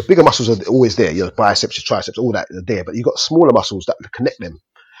it's your bigger muscles are always there. Your biceps, your triceps, all that are there. But you've got smaller muscles that connect them,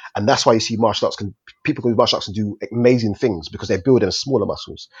 and that's why you see people with martial arts can do amazing things because they build them smaller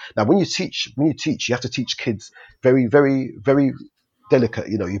muscles. Now, when you teach, you have to teach kids very, very, very delicate.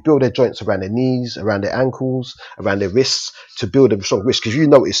 You build their joints around their knees, around their ankles, around their wrists to build them strong wrists. Because you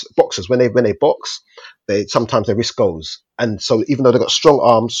notice boxers when they box, sometimes their wrist goes, and so even though they've got strong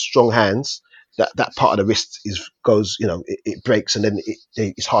arms, strong hands, that part of the wrist goes. It breaks, and then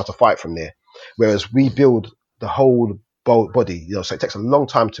it's hard to fight from there. Whereas we build the whole body, so it takes a long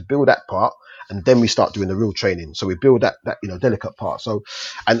time to build that part, and then we start doing the real training. So we build that delicate part. So,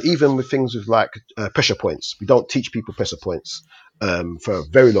 and even with things with like pressure points, we don't teach people pressure points for a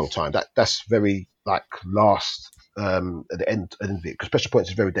very long time. That's very like last at the end of it, because pressure points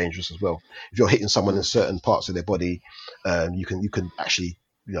is very dangerous as well. If you're hitting someone in certain parts of their body, you can actually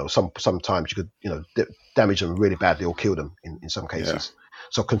sometimes you could damage them really badly or kill them in some cases. Yeah.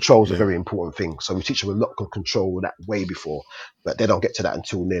 So control is a very important thing. So we teach them a lot of control that way before, but they don't get to that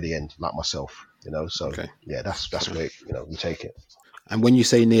until near the end, like myself. So yeah, that's where we take it. And when you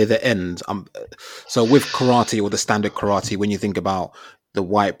say near the end, so with karate or the standard karate, when you think about the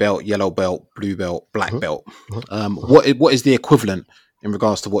white belt, yellow belt, blue belt, black belt, what is the equivalent in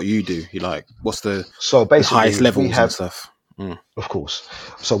regards to what you do? What's the highest levels and stuff? Of course.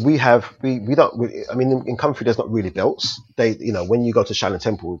 So we don't. I mean, in Kung Fu, there's not really belts. They, when you go to Shaolin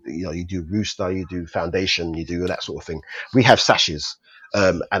Temple, you do Rooster, you do Foundation, you do that sort of thing. We have sashes.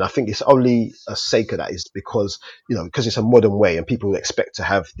 And I think it's only a sake of that is because it's a modern way and people expect to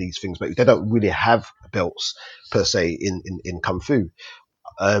have these things, but they don't really have belts per se in Kung Fu.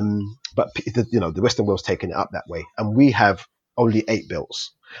 But the Western world's taken it up that way, and we have only 8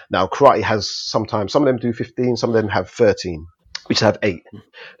 belts. Now karate has sometimes some of them do 15, some of them have 13. We just have 8.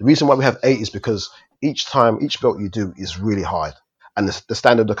 The reason why we have 8 is because each belt you do is really hard, and the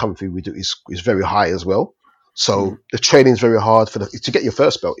standard of Kung Fu we do is very high as well. So the training is very hard to get your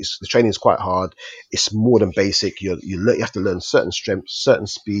first belt. The training is quite hard. It's more than basic. You have to learn certain strengths, certain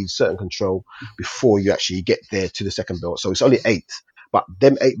speed, certain control before you actually get there to the second belt. So it's only 8, but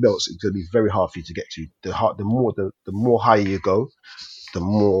them 8 belts is going to be very hard for you to get to. The more higher you go, the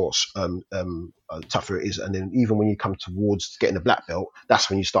more tougher it is. And then even when you come towards getting the black belt, that's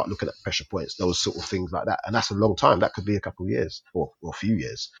when you start looking at pressure points, those sort of things like that. And that's a long time. That could be a couple of years or a few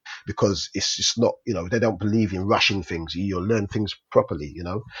years, because it's just not, they don't believe in rushing things. You'll learn things properly,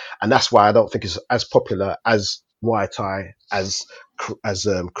 and that's why I don't think it's as popular as Muay Thai, as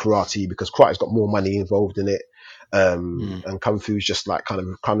karate, because karate's got more money involved in it. And Kung Fu is just like kind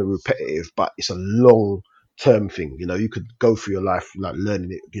of repetitive, but it's a long term thing. You could go through your life like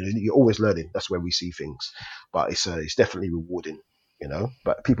learning it. You're always learning. That's where we see things, but it's definitely rewarding.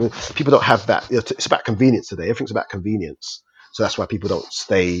 But people don't have that. It's about convenience today. Everything's about convenience. So that's why people don't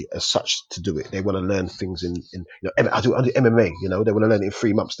stay as such to do it. They want to learn things in I do MMA. They want to learn it in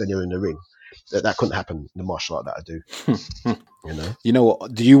 3 months. Then you're in the ring. That couldn't happen in the martial art that I do. You know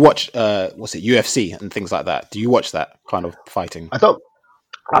what? Do you watch what's it, UFC and things like that? Do you watch that kind of fighting? I don't.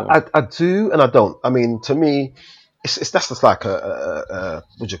 I do and I don't. I mean, to me, that's just like a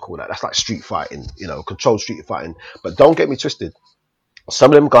what do you call that? That's like street fighting, controlled street fighting. But don't get me twisted.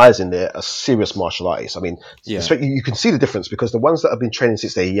 Some of them guys in there are serious martial artists. I mean, you can see the difference, because the ones that have been training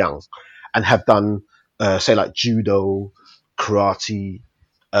since they're young and have done, say, like judo, karate,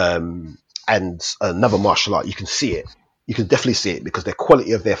 and another martial art, you can see it. You can definitely see it because the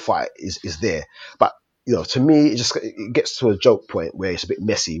quality of their fight is there. But to me, it gets to a joke point where it's a bit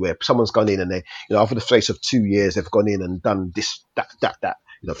messy, where someone's gone in and they, over the space of 2 years, they've gone in and done this, that,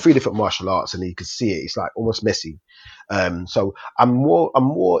 3 different martial arts, and you can see it. It's like almost messy. So I'm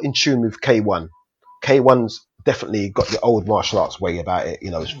more in tune with K1. K1's definitely got the old martial arts way about it.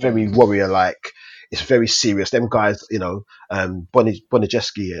 It's very warrior-like. It's very serious. Them guys,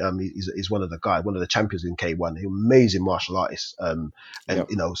 Bonijeski, is one of the champions in K1. He's an amazing martial artist.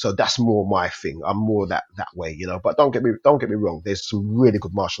 So that's more my thing. I'm more that way, But don't get me wrong. There's some really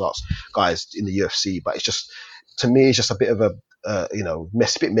good martial arts guys in the UFC, but it's just, to me, it's just a bit of a,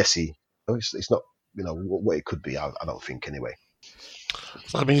 bit messy. It's not, what it could be. I don't think anyway.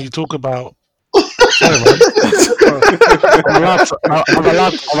 So, I mean, you talk about. Sorry, man.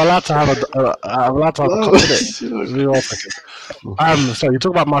 I'm allowed to have a comment. So you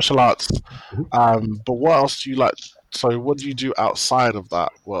talk about martial arts, but what else do you like? So what do you do outside of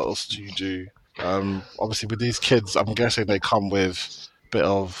that? What else do you do? Obviously, with these kids, I'm guessing they come with a bit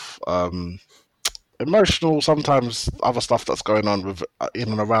of emotional, sometimes other stuff that's going on with in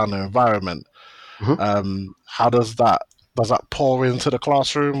and around their environment. How does that pour into the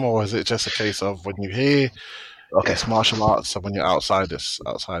classroom, or is it just a case of when you hear it's martial arts, and when you're outside, it's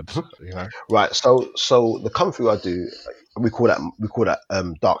outside? Right. So the Kung Fu I do, we call that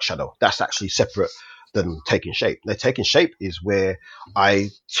Dark Shadow. That's actually separate than Taking Shape. Now, Taking Shape is where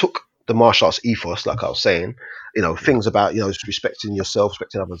I took the martial arts ethos, like I was saying, things about respecting yourself,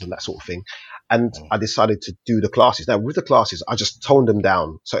 respecting others, and that sort of thing. And I decided to do the classes. Now, with the classes, I just toned them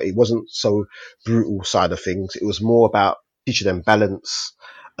down. So it wasn't so brutal side of things. It was more about teaching them balance,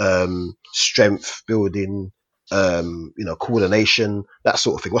 strength building, coordination, that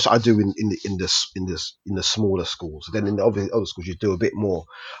sort of thing. What I do in the smaller schools. Then in the other schools, you do a bit more.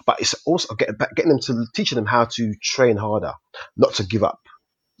 But it's also getting them to teaching them how to train harder, not to give up.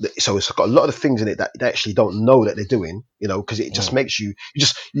 So it's got a lot of things in it that they actually don't know that they're doing, because it just makes you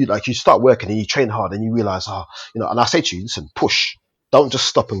start working and you train hard and you realize, and I say to you, listen, push, don't just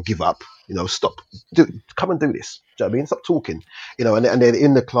stop and give up, stop, come and do this. Do you know what I mean? Stop talking, and they're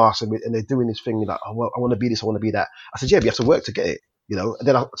in the class and they're doing this thing like, oh, well, I want to be this, I want to be that. I said, yeah, but you have to work to get it, and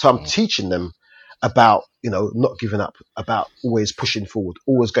then I'm teaching them about, not giving up, about always pushing forward,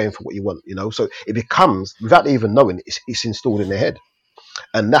 always going for what you want, so it becomes, without even knowing, it's installed in their head.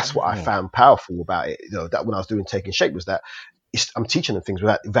 And that's what I found powerful about it. That when I was doing Taking Shape was that I'm teaching them things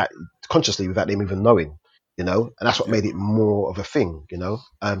without consciously, without them even knowing. you know, and that's what made it more of a thing, you know.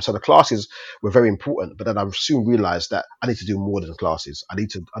 So the classes were very important, but then I soon realized that I need to do more than classes. I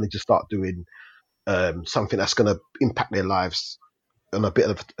need to start doing something that's going to impact their lives on a bit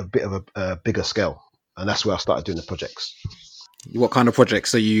of a bigger scale, and that's where I started doing the projects. What kind of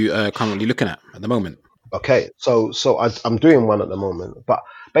projects are you currently looking at the moment? Okay, so I'm doing one at the moment, but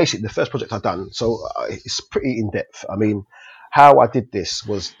basically the first project I've done, it's pretty in depth. I mean, how I did this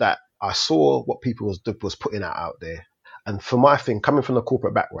was that I saw what people was putting out there, and for my thing, coming from the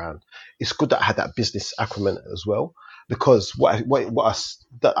corporate background, it's good that I had that business acumen as well, because I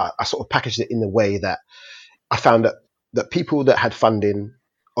sort of packaged it in a way that I found that people that had funding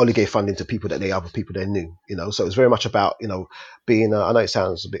only gave funding to people that other people they knew, you know. So it was very much about, you know, being. I know it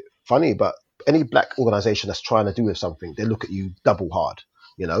sounds a bit funny, but any black organization that's trying to do with something, they look at you double hard,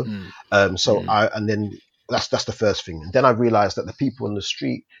 you know. And then that's the first thing. And then I realized that the people on the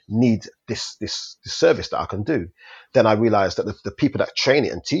street need this service that I can do. Then I realized that the people that train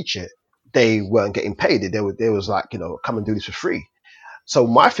it and teach it, they weren't getting paid. They was like, you know, come and do this for free. So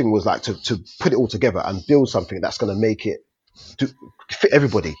my thing was like to put it all together and build something that's going to make it fit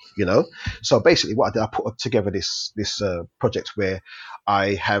everybody, you know. So basically what I did, I put together this project where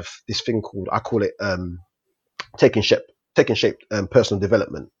I have this thing called, I call it taking shape personal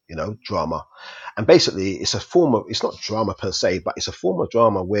development, you know, drama. And basically it's not drama per se, but it's a form of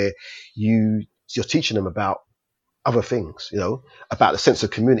drama where you're teaching them about other things, you know, about the sense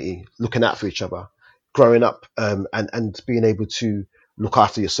of community, looking out for each other, growing up, and being able to look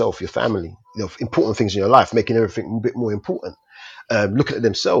after yourself, your family, you know, important things in your life, making everything a bit more important. Looking at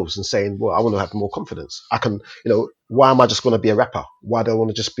themselves and saying, well, I want to have more confidence. I can, you know, why am I just going to be a rapper? Why do I want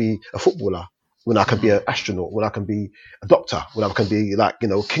to just be a footballer when I can be an astronaut, when I can be a doctor, when I can be like, you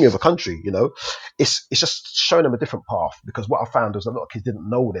know, king of a country, you know? It's just showing them a different path, because what I found was a lot of kids didn't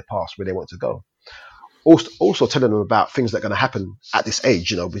know their path, where they want to go. Also telling them about things that are going to happen at this age,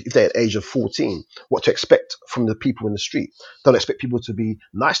 you know, if they're at the age of 14, what to expect from the people in the street. Don't expect people to be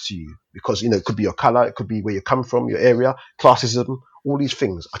nice to you, because, you know, it could be your color, it could be where you come from, your area, classism, all these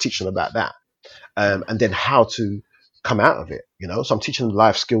things. I teach them about that. And then how to come out of it, you know. So I'm teaching them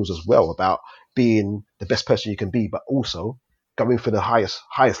life skills as well, about being the best person you can be, but also going for the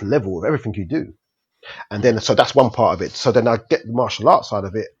highest level of everything you do. And then, so that's one part of it. So then I get the martial arts side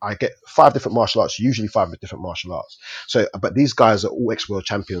of it. I get 5 different martial arts, usually 5 different martial arts. So, but these guys are all ex-world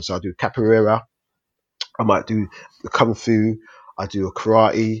champions. So I do capoeira, I might do kung fu, I do a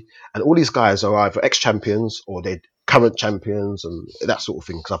karate, and all these guys are either ex-champions or they're current champions and that sort of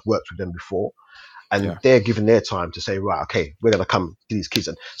thing, because I've worked with them before. And they're given their time to say, right, okay, we're going to come to these kids.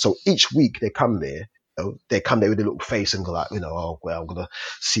 And so each week they come there. They come there with a little face and go like, you know, oh well, I'm gonna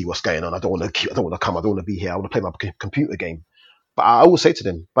see what's going on. I don't want to come. I don't want to be here. I want to play my computer game. But I always say to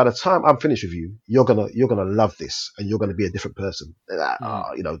them, by the time I'm finished with you, you're gonna love this, and you're gonna be a different person.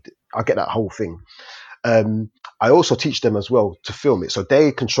 You know, I get that whole thing. I also teach them as well to film it, so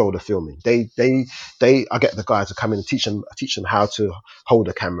they control the filming. I get the guys to come in and teach them how to hold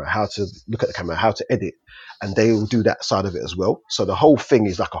the camera, how to look at the camera, how to edit, and they will do that side of it as well. So the whole thing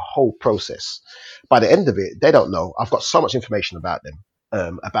is like a whole process. By the end of it, they don't know. I've got so much information about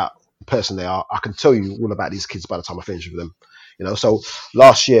them, about the person they are. I can tell you all about these kids by the time I finish with them. You know, so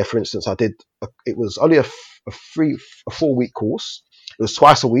last year, for instance, it was only a 4-week course. It was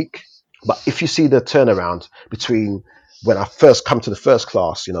twice a week. But if you see the turnaround between when I first come to the first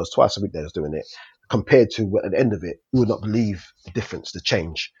class, you know, it's twice a week that I was doing it, compared to at the end of it, you would not believe the difference, the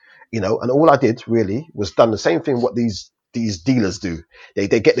change, you know. And all I did really was done the same thing what these dealers do. They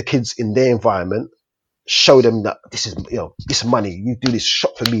get the kids in their environment, show them that this is, you know, this money, you do this,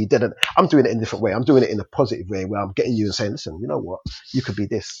 shop for me. Then I'm doing it in a different way. I'm doing it in a positive way, where I'm getting you and saying, listen, you know what, you could be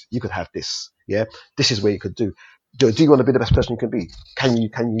this, you could have this, yeah, this is where you could do. Do you want to be the best person you can be? Can you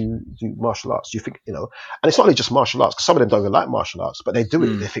do martial arts? Do you think, you know? And it's not only just martial arts, because some of them don't even like martial arts, but they do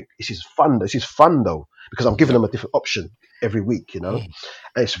it. They think this is fun. This is fun though, because I'm giving them a different option every week, you know.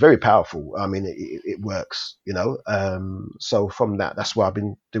 And it's very powerful. I mean, it works, you know. So from that's why I've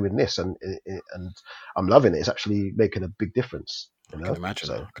been doing this, and I'm loving it. It's actually making a big difference. You know? I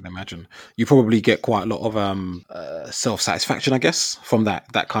can imagine. You probably get quite a lot of self-satisfaction, I guess, from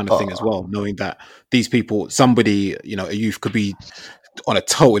that kind of thing as well, knowing that these people, somebody, you know, a youth could be on a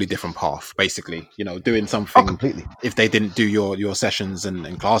totally different path, basically, you know, doing something completely if they didn't do your sessions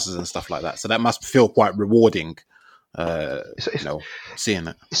and classes and stuff like that. So that must feel quite rewarding, you know, seeing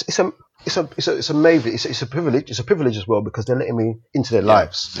that. It's amazing. It's a privilege. It's a privilege as well, because they're letting me into their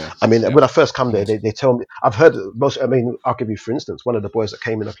lives. I mean, when I first come there, they tell me, I've heard most. I mean, I'll give you, for instance, one of the boys that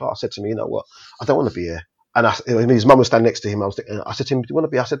came in the class said to me, you know what, I don't want to be here. And his mum was standing next to him. I said to him, "Do you want to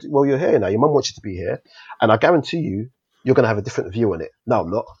be?" I said, "Well, you're here now. Your mum wants you to be here, and I guarantee you're going to have a different view on it." "No, I'm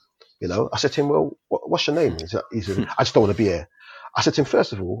not." I said to him, "Well, what's your name?" He said, "I just don't want to be here." I said to him,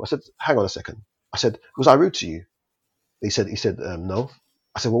 first of all, I said, "Hang on a second." I said, "Was I rude to you?" He said, "No."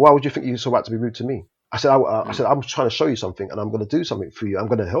 I said, "Well, why would you think you're so right to be rude to me?" I said, "I'm trying to show you something, and I'm going to do something for you. I'm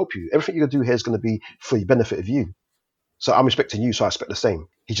going to help you. Everything you're going to do here is going to be for the benefit of you. So I'm respecting you, so I expect the same."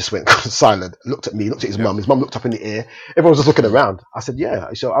 He just went silent, looked at me, looked at his mum. His mum looked up in the air. Everyone was just looking around. I said,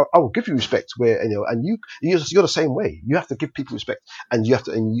 "Yeah." So I will give you respect where, and you're the same way. You have to give people respect, and you have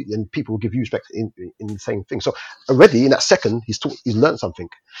to, and people will give you respect in the same thing. So already in that second, he's learned something.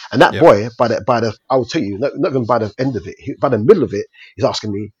 And that boy, I will tell you, not even by the end of it, by the middle of it, he's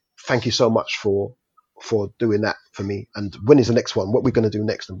asking me, "Thank you so much for doing that for me. And when is the next one? What are we going to do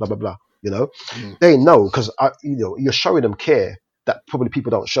next?" And blah, blah, blah. They know, because you're showing them care that probably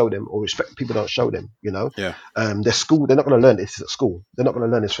people don't show them, or respect people don't show them. Their school, they're not going to learn this at school. They're not going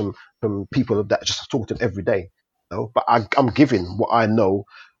to learn this from people that just talk to them every day. But I'm giving what I know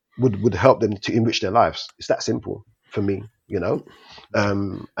would help them to enrich their lives. It's that simple for me. And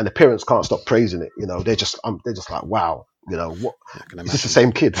the parents can't stop praising it. They're just like, wow. What? Is this the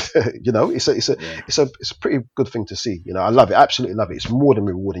same kid? It's a pretty good thing to see. I love it. Absolutely love it. It's more than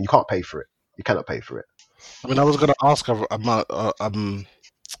rewarding. You can't pay for it. You cannot pay for it. I mean, I was going to ask when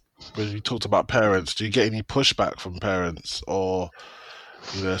you talked about parents, do you get any pushback from parents, or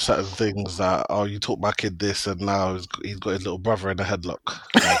certain things that, "Oh, you taught my kid this, and now he's got his little brother in a headlock"?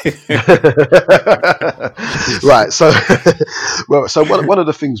 Right. So, so one of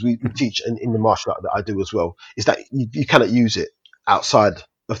the things we teach in the martial art that I do as well is that you cannot use it outside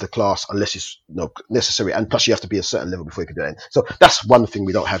of the class unless it's necessary, and plus you have to be a certain level before you can do it. So that's one thing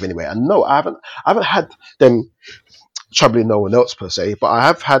we don't have anyway. And no, I haven't had them troubling no one else per se, but I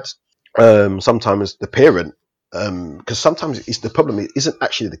have had sometimes the parent, because sometimes it's the problem. It isn't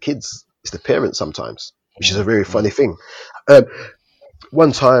actually the kids; it's the parents sometimes, which is a very funny thing.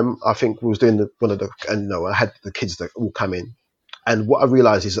 One time, I think we was doing I had the kids that all come in, and what I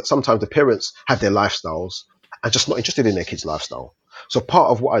realized is that sometimes the parents have their lifestyles and just not interested in their kids' lifestyle. So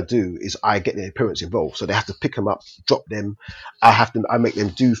part of what I do is I get their parents involved. So they have to pick them up, drop them. I make them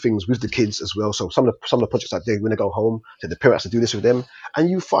do things with the kids as well. So some of the projects I do when they go home, so the parents have to do this with them. And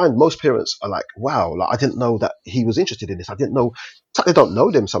you find most parents are like, "Wow, I didn't know that he was interested in this. I didn't know." It's like they don't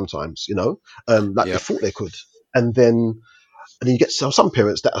know them sometimes, they thought they could. And then you get some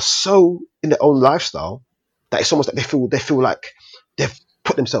parents that are so in their own lifestyle that it's almost like they feel like they've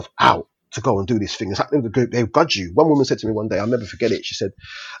put themselves out to go and do this thing. It's like they grudge you. One woman said to me one day, I'll never forget it. She said,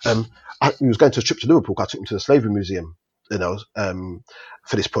 we was going to a trip to Liverpool. I took them to the Slavery Museum,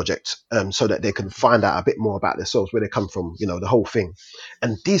 for this project, so that they can find out a bit more about themselves, where they come from, the whole thing.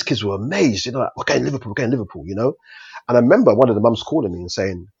 And these kids were amazed, like, we're going to Liverpool, And I remember one of the mums calling me and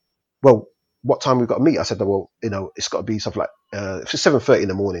saying, "Well, what time we've got to meet?" I said, "Well, it's got to be something like it's 7:30 in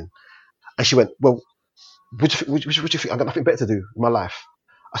the morning." And she went, "Well, what do you think? I've got nothing better to do in my life."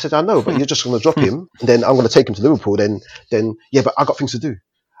 I said, "I know, but you're just going to drop him, and then I'm going to take him to Liverpool. Then yeah, but I got things to do."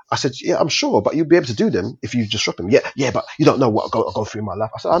 I said, "Yeah, I'm sure, but you'll be able to do them if you just drop him." Yeah, but you don't know what I'll go through in my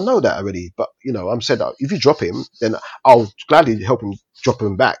life. I said, "I know that already, but I'm said that if you drop him, then I'll gladly help him drop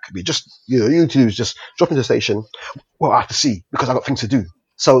him back. But just you need to do is just drop him to the station. Well, I have to see because I got things to do."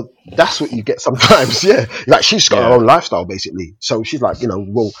 So that's what you get sometimes. Yeah, like she's got her own lifestyle basically. So she's like,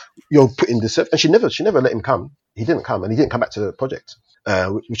 well, you're putting this, and she never let him come. He didn't come, and he didn't come back to the project,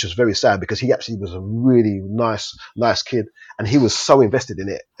 which was very sad because he actually was a really nice kid, and he was so invested in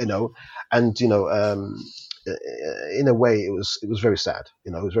it, and in a way it was very sad.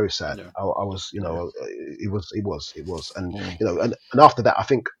 It was very sad. Yeah. I was, it was, and and after that, I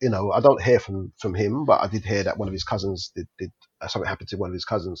think I don't hear from him, but I did hear that one of his cousins did something happened to one of his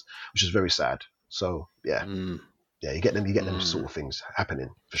cousins, which is very sad. So yeah, you get them sort of things happening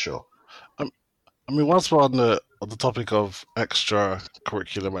for sure. I mean, once we're on the topic of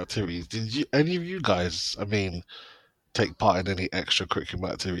extracurricular activities, did any of you guys, take part in any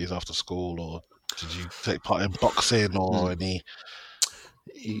extracurricular activities after school, or did you take part in boxing or any?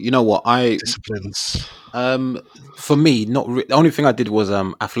 You know what, disciplines? For me, not the only thing I did was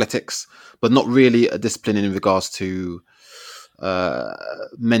athletics, but not really a discipline in regards to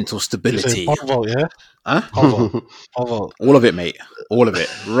mental stability. Pole vault, yeah? Huh? Pole vault. All of it, mate. All of it.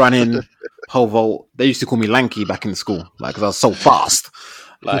 Running, pole vault. They used to call me lanky back in school, because I was so fast.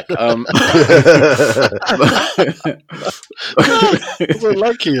 Like,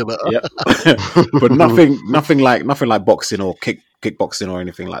 lanky, yeah. But nothing like boxing or kickboxing or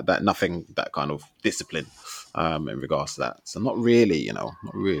anything like that. Nothing that kind of discipline in regards to that. So not really, not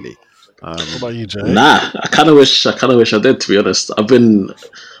really. What about you, Jay? Nah, I kind of wish I did. To be honest, I've been.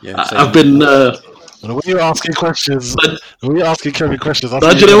 When you're asking questions, when you're asking Kevin questions, do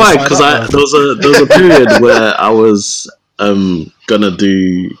you know why? Because there was a period where I was gonna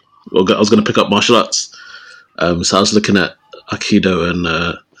do, or I was gonna pick up martial arts. So I was looking at Aikido and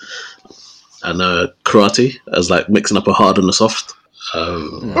karate as like mixing up a hard and a soft.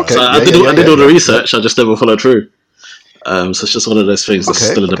 Okay. So I did all the research. I just never followed through. So it's just one of those things that's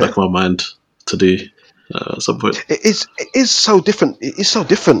still in the back of my mind to do at some point. It is so different. It is so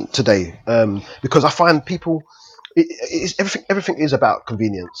different today because I find people. Everything is about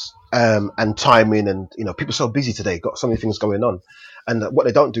convenience and timing, and people are so busy today. Got so many things going on, and what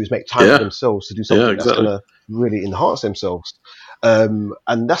they don't do is make time for themselves to do something that's going to really enhance themselves. And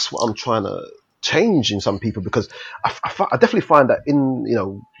that's what I'm trying to change in some people, because I definitely find that in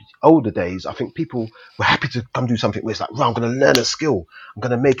older days, I think people were happy to come do something where it's like, right, I'm going to learn a skill, I'm going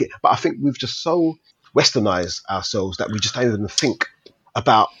to make it. But I think we've just so westernized ourselves that we just don't even think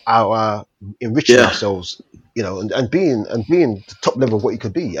about our enriching ourselves, and being the top level of what you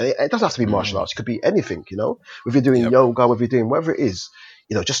could be. And it doesn't have to be martial arts; it could be anything. If you're doing yoga, whether you're doing whatever it is,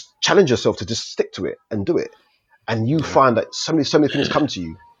 just challenge yourself to just stick to it and do it. And you find that so many things come to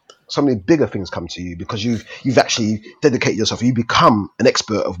you. So many bigger things come to you because you've actually dedicated yourself. You become an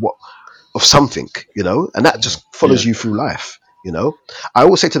expert of something, and that just follows you through life. I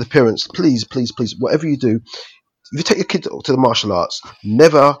always say to the parents, please, whatever you do, if you take your kid to the martial arts,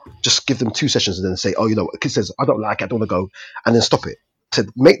 never just give them 2 sessions and then say, oh, a kid says, I don't like it, I don't want to go, and then stop it. To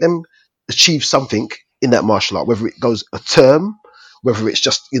make them achieve something in that martial art, whether it goes a term, whether it's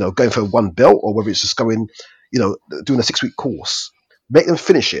just going for one belt, or whether it's just going doing a 6-week course, make them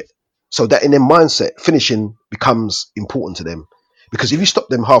finish it. So that in their mindset, finishing becomes important to them. Because if you stop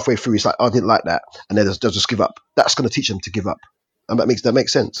them halfway through, it's like, oh, I didn't like that, and then they'll just give up. That's going to teach them to give up, and that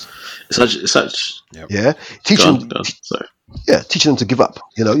makes sense. Teaching them to give up.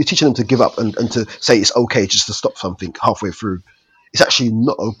 You're teaching them to give up and to say it's okay just to stop something halfway through. It's actually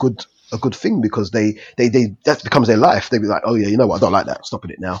not a good thing, because they that becomes their life. They be like, oh yeah, you know what, I don't like that,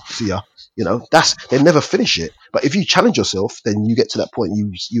 stopping it now. See ya. They never finish it. But if you challenge yourself, then you get to that point.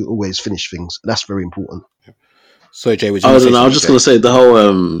 You always finish things, and that's very important. So Jay, I was just going to say the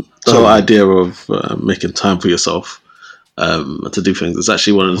whole idea of making time for yourself to do things is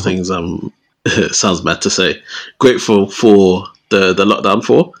actually one of the things it sounds bad to say, grateful for the lockdown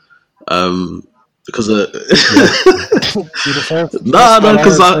for, because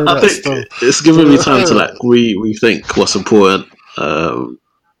because I think it's given me time to like rethink what's important,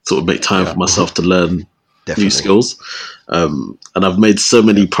 sort of make time for myself to learn new skills, and I've made so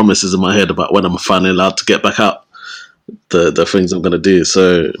many promises in my head about when I'm finally allowed to get back out the things I'm going to do.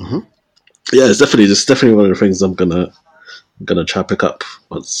 So it's definitely one of the things I'm gonna try pick up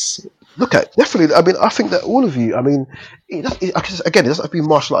once. Definitely. I mean, I think that all of you. I mean, again, it doesn't have to be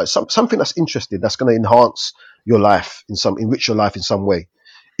martial arts. Something that's interesting, that's going to enhance your life enrich your life in some way,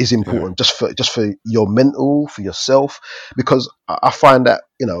 is important. Just for your mental, for yourself. Because I find that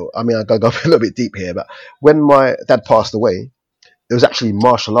I mean, I go a little bit deep here, but when my dad passed away, it was actually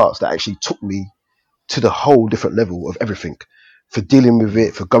martial arts that actually took me to the whole different level of everything, for dealing with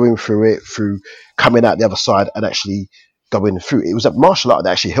it, for going through it, through coming out the other side and actually going through it. It was a martial art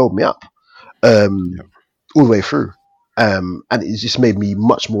that actually held me up all the way through, and it just made me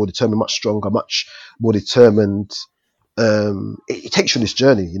much more determined, much stronger, much more determined. It takes you on this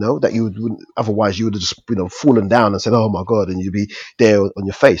journey, that you wouldn't otherwise. You would have just fallen down and said, oh my god, and you'd be there on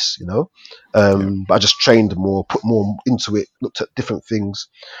your face, but I just trained more, put more into it, looked at different things,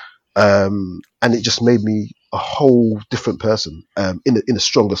 and it just made me a whole different person, in the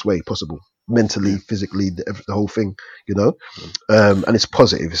strongest way possible, mentally, physically, the whole thing, and it's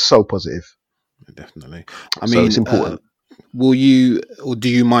positive. It's so positive. Definitely. I mean, it's important. Will you, or do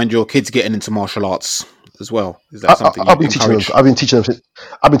you mind your kids getting into martial arts as well? Is that something I've been teaching them? I've been teaching them.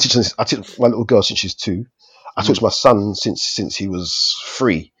 I teach my little girl since she's 2. I taught my son since he was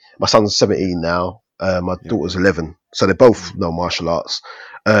 3. My son's 17 now. My daughter's 11. So they both know martial arts.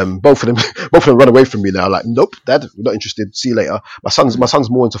 Both of them run away from me now. Like, nope, Dad, we're not interested. See you later. My son's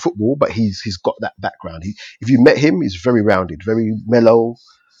more into football, but he's got that background. If you met him, he's very rounded, very mellow,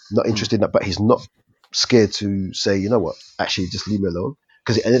 not interested in that, but he's not scared to say, you know what, actually just leave me alone.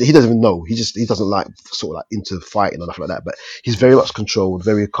 Because he doesn't even know. He doesn't like sort of like into fighting or nothing like that. But he's very much controlled,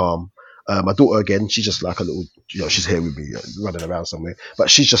 very calm. My daughter, again, she's just like a little, she's here with me, running around somewhere. But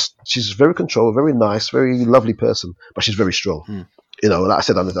she's very controlled, very nice, very lovely person. But she's very strong. Like I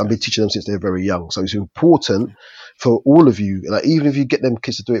said, I've been teaching them since they're very young. So it's important for all of you, like even if you get them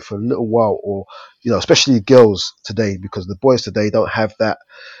kids to do it for a little while, or especially girls today, because the boys today don't have that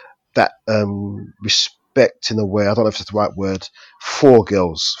that respect in a way. I don't know if it's the right word for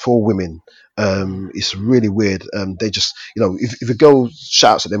girls, for women. It's really weird. They just, if a girl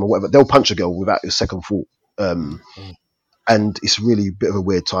shouts at them or whatever, they'll punch a girl without a second thought. And it's really a bit of a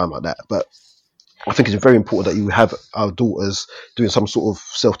weird time like that. But I think it's very important that you have our daughters doing some sort of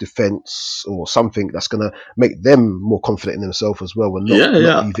self-defense or something that's going to make them more confident in themselves as well, and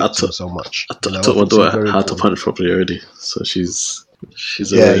not be victims so much. I taught my daughter how to punch properly already, so she's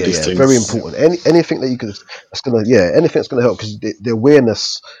aware of these things. Very important. Anything that you can, anything that's going to help, because the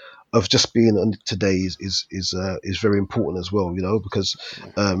awareness of just being on today is very important as well. Because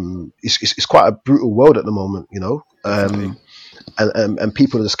it's quite a brutal world at the moment. And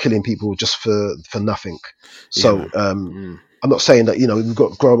people are just killing people just for nothing. So I'm not saying that we've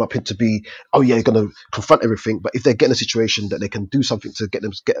got to grow them up into be you're going to confront everything, but if they get in a situation that they can do something to give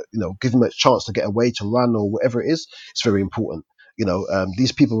them a chance to get away, to run or whatever it is, it's very important.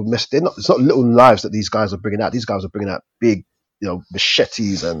 These people it's not little lives that these guys are bringing out. These guys are bringing out big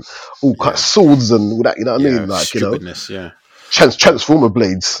machetes and all kinds of swords and all that. You know what I mean? Like stupidness, Transformer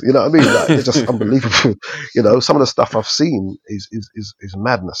blades, you know what I mean? Like, they're just unbelievable. Some of the stuff I've seen is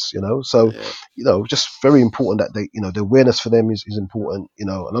madness. So just very important that they, the awareness for them is important. And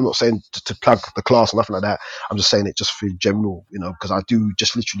I'm not saying to plug the class or nothing like that. I'm just saying it just for general, because I do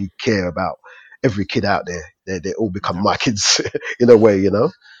just literally care about every kid out there. They all become my kids in a way.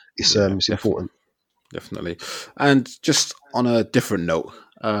 It's important. Definitely. And just on a different note,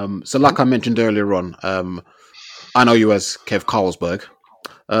 so like I mentioned earlier on, I know you as Kev Carlsberg.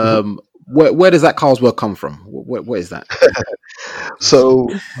 Where does that Carlsberg come from? What is that? So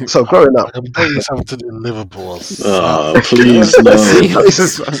growing up, I'm putting something to do in Liverpool. Please no.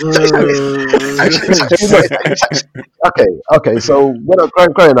 Okay. So when I was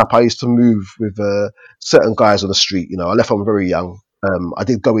growing up, I used to move with certain guys on the street. I left when I was very young. I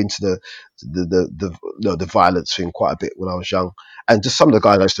did go into the violence thing quite a bit when I was young, and just some of the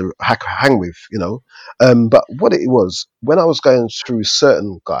guys I used to hang with, But what it was, when I was going through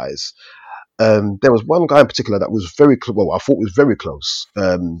certain guys, there was one guy in particular that was very I thought was very close.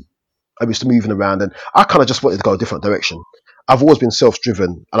 I used to moving around, and I kind of just wanted to go a different direction. I've always been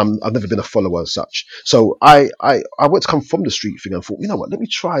self-driven, and I've never been a follower as such. So I wanted to come from the street thing and thought, what? Let me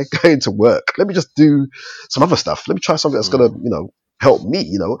try going to work. Let me just do some other stuff. Let me try something that's gonna, help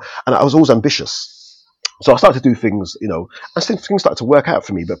me. And I was always ambitious. So I started to do things, and things started to work out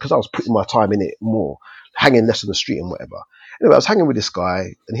for me, but because I was putting my time in it more, hanging less on the street and whatever. Anyway, I was hanging with this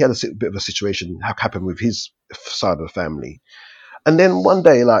guy, and he had a bit of a situation happen with his side of the family. And then one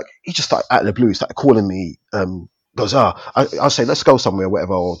day, like, he just started out of the blue, he started calling me, goes, I'll say, let's go somewhere,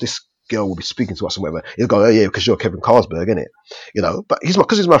 whatever, or this girl will be speaking to us or whatever. He'll go, oh yeah, because you're Kevin Carlsberg, innit? But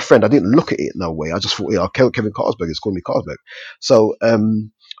because he's my friend, I didn't look at it no way. I just thought, Kevin Carlsberg is calling me Carlsberg. So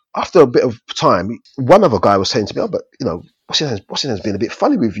after a bit of time, one other guy was saying to me, but what's his name's been a bit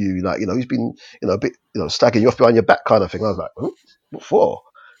funny with you, like, he's been, a bit, staggering you off behind your back kind of thing. I was like, what for?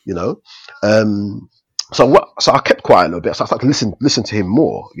 So I kept quiet a little bit. So I started to listen to him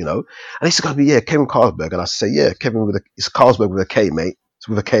more, and he used to go to me, Kevin Carlsberg. And I say, Kevin it's Carlsberg with a K, mate. It's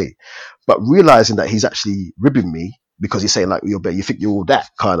with a K. But realizing that he's actually ribbing me because he's saying, like, you think you're all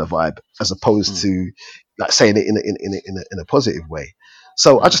that kind of vibe, as opposed to like saying it in a positive way.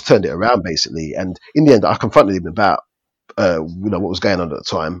 So I just turned it around basically. And in the end, I confronted him about, what was going on at the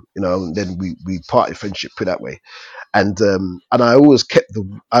time, and then we parted friendship, put it that way. And I always kept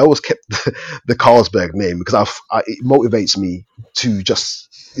the Carlsberg name because it motivates me to just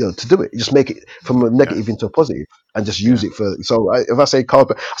to do it. You just make it from a negative into a positive and just use it for. So if I say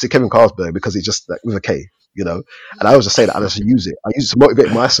Carlsberg, I say Kevin Carlsberg because it's just like with a K, And I always just say that I just use it. I use it to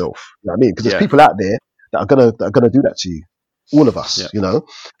motivate myself. You know what I mean? Because there's people out there that are gonna do that to you, all of us,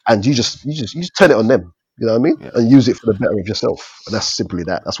 and you just turn it on them. You know what I mean? Yeah. And use it for the better of yourself. And that's simply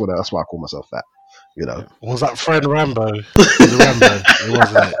that. That's why I call myself that. Was that friend Rambo? It was Rambo. It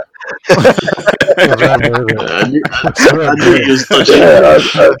wasn't it? It was Rambo,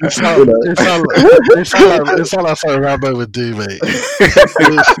 It sounds like something Rambo would do, mate.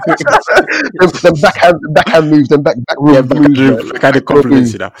 Them backhand moves, them backhand moves. Kind of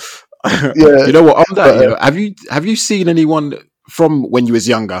confidence, You know what? On that, have you seen anyone from when you was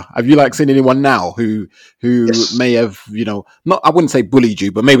younger? Have you seen anyone now who may have, not, I wouldn't say bullied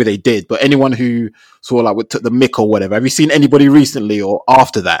you, but maybe they did, but anyone who sort of took the mick or whatever? Have you seen anybody recently or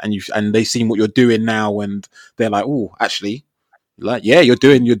after that and they've seen what you're doing now and they're like, oh, actually, you're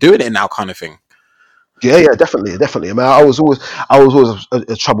doing it now kind of thing? Yeah, definitely. I mean, I was always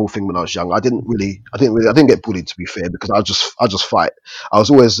a trouble thing when I was young. I didn't get bullied, to be fair, because I just fight. I was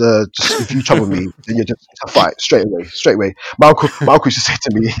always just, if you trouble me, then you just fight straight away. My uncle used to say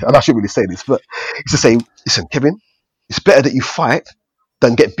to me, and I shouldn't really say this, but he used to say, "Listen, Kevin, it's better that you fight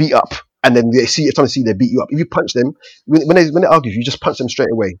than get beat up." And then you're trying to see they beat you up. If you punch them, when they argue, you just punch them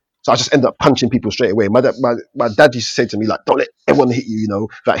straight away. So I just end up punching people straight away. My dad used to say to me, like, don't let everyone hit you,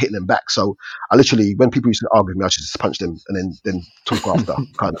 without hitting them back. So I literally, when people used to argue with me, I just punch them and then talk after,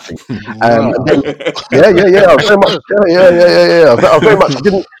 kind of thing. Wow. And then, I was very much, I very much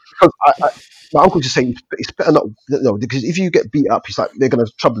didn't, because my uncle just saying it's better not, because if you get beat up, he's like, they're going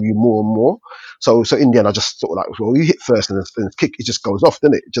to trouble you more and more. So in the end, I just sort of like, well, you hit first and then kick, it just goes off,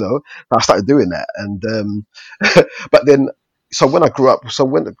 doesn't it? And I started doing that, and but then. So when I grew up,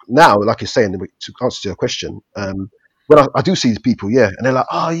 now, like you're saying, to answer your question, when I do see these people, and they're like,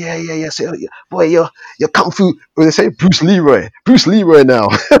 oh yeah, so, boy, you're kung fu. When they say Bruce Leroy now, Bruce Leroy.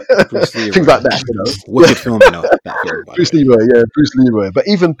 things like that, Wicked film, that film, Bruce Leroy. But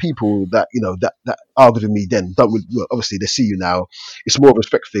even people that that argued with me then, obviously they see you now. It's more of a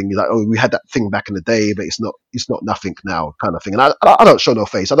respect thing. You're like, oh, we had that thing back in the day, but it's not nothing now, kind of thing. And I don't show no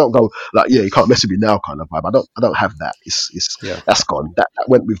face. I don't go like, yeah, you can't mess with me now, kind of vibe. I don't have that. It's that's gone. That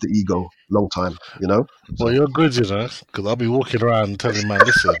went with the ego long time, Well, you're good, because I'll be walking around telling man,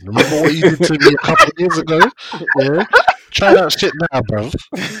 listen, remember what you did to me a couple of years ago? Yeah, try that shit now, bro.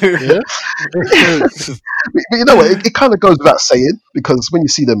 Yeah. But you know what? It kind of goes without saying, because when you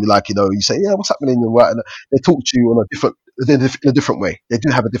see them, like, you say, yeah, what's happening, and what, and they talk to you in a different way. They do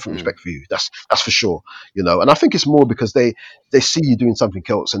have a different respect for you. That's for sure. And I think it's more because they see you doing something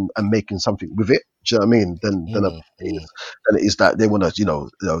else and making something with it. Do you know what I mean? Than it is that they want to.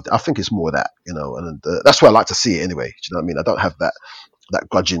 I think it's more that. And that's why I like to see it anyway. Do you know what I mean? I don't have that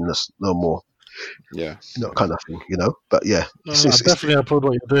grudginess no more. Yeah, kind of thing. But yeah, no, I definitely applaud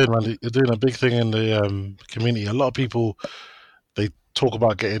what you're doing, man. You're doing a big thing in the community. A lot of people, they talk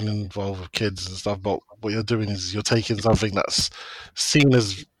about getting involved with kids and stuff, but what you're doing is you're taking something that's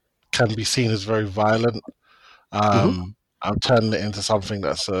can be seen as very violent, and turning it into something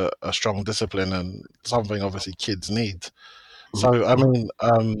that's a strong discipline and something obviously kids need. So I mean,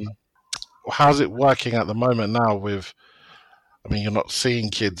 how's it working at the moment now with? I mean, you're not seeing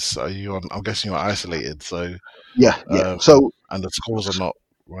kids. I'm guessing you're isolated. So So and the schools are not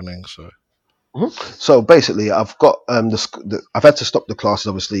running. So basically, I've got I've had to stop the classes.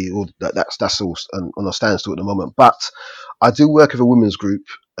 Obviously, that's all on a standstill at the moment. But I do work with a women's group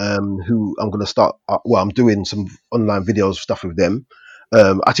who I'm going to start. I'm doing some online videos stuff with them.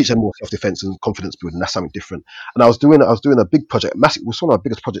 I teach them more self-defense and confidence building. That's something different. And I was doing a big project, massive. It was one of my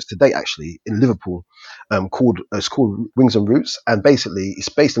biggest projects to date, actually, in Liverpool. It's called Wings and Roots, and basically it's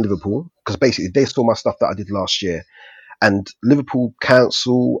based in Liverpool because basically they saw my stuff that I did last year, and Liverpool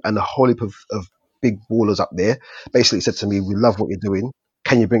Council and a whole heap of big ballers up there basically said to me, "We love what you're doing.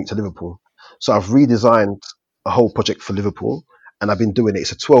 Can you bring it to Liverpool?" So I've redesigned a whole project for Liverpool, and I've been doing it.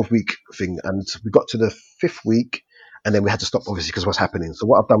 It's a 12-week thing, and we got to the 5th week. And then we had to stop, obviously, because what's happening. So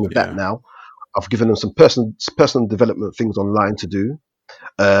what I've done with that now, I've given them some personal development things online to do,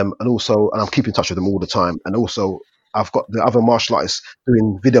 and I'm keeping in touch with them all the time. And also, I've got the other martial artists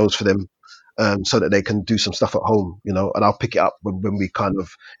doing videos for them, so that they can do some stuff at home, and I'll pick it up when we kind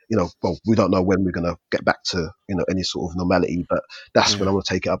of, we don't know when we're going to get back to, any sort of normality, but that's when I'm going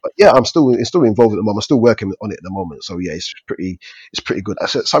to take it up. But yeah, I'm still involved at the moment. I'm still working on it at the moment. So yeah, it's pretty good.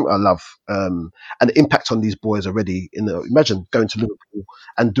 It's something I love. And the impact on these boys already, imagine going to Liverpool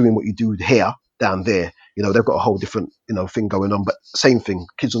and doing what you do here, down there. They've got a whole different, thing going on, but same thing,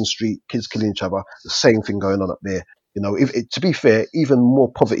 kids on the street, kids killing each other, the same thing going on up there. To be fair, even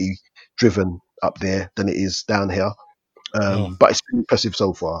more poverty driven up there than it is down here, but it's been impressive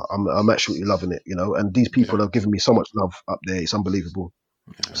so far. I'm absolutely loving it, and these people have given me so much love up there. It's unbelievable.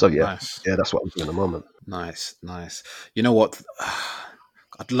 So nice. That's what I'm doing at the moment. Nice. You know what,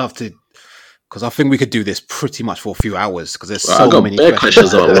 I'd love to, because I think we could do this pretty much for a few hours, because there's so many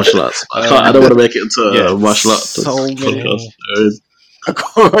questions about martial arts. I don't want to make it into a martial arts podcast.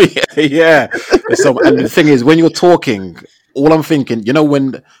 And the thing is, when you're talking, all I'm thinking,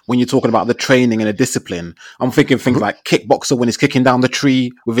 when you're talking about the training and the discipline, I'm thinking things like kickboxer when he's kicking down the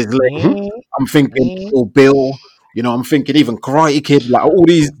tree with his leg. I'm thinking Bill. I'm thinking even Karate Kid, like all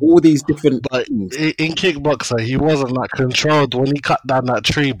these different. But in kickboxer, he wasn't like controlled when he cut down that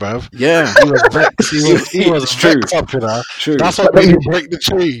tree, bruv. Yeah, he was vexed. He was vexed up, True. That's what made him break the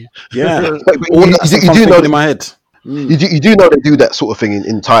tree. Yeah, all that stuff I'm thinking in my head. You do know they do that sort of thing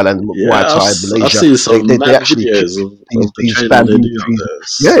in Thailand, Muay Thai, Malaysia. I've seen some they actually videos of these bamboo trees.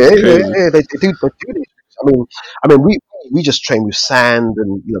 They do this. we just train with sand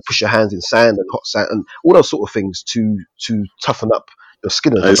and push your hands in sand and hot sand and all those sort of things to toughen up your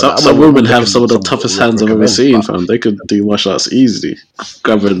skin and stuff like that. Some women have some of the toughest hands I've ever seen, fam. They could do martial arts easily,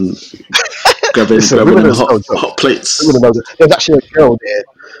 grabbing hot plates. There's actually a girl there.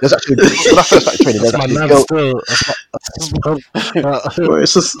 There's actually when I first started training, there's actually a girl.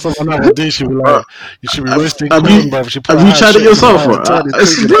 It's just someone I would do. She'd be like, "You should be roasting." Have you tried it yourself?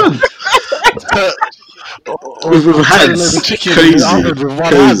 It's good. With hands, crazy. With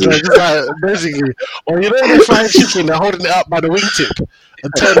one hand, basically. Or they're frying chicken, they're holding it up by the wingtip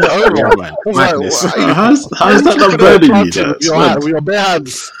and turning it over. Man. How's that not burning you? With your bare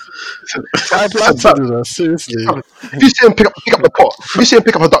hands. Seriously. If you see him pick up the pot, you see him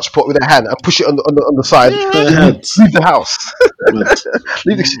pick up a Dutch pot with their hand and push it on the side, leave the house.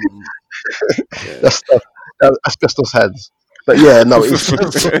 Leave the that's asbestos hands. But yeah, no, it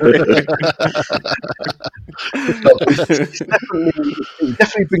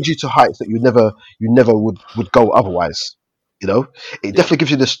definitely brings you to heights that you never would go otherwise. It definitely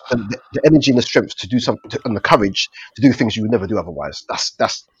gives you the energy and the strength to do something and the courage to do things you would never do otherwise. That's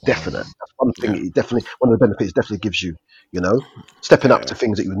definite. That's one thing. It definitely, one of the benefits it definitely gives you. Stepping up to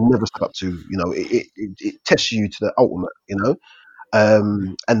things that you would never step up to. It tests you to the ultimate.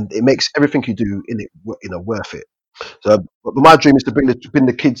 And it makes everything you do in it worth it. So, but my dream is to bring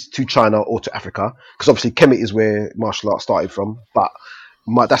the kids to China or to Africa, because obviously Kemet is where martial arts started from. But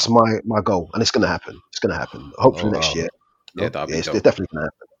that's my goal, and it's going to happen. It's going to happen. Hopefully next year. Yeah, it's definitely going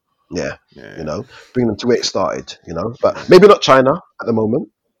to happen. Yeah. Bring them to where it started. But maybe not China at the moment.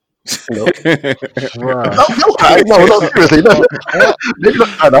 No, seriously, no. Maybe not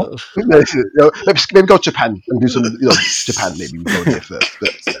China. Maybe go to Japan and do some. Japan maybe we go there first.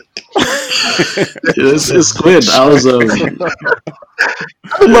 It's good. I was at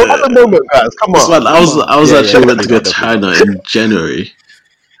the moment, guys. Come on. I was actually meant to go to China in January,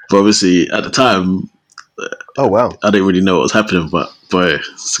 but obviously at the time, oh wow, I didn't really know what was happening. But boy,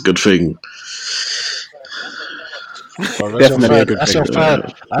 it's a good thing. Definitely a good thing.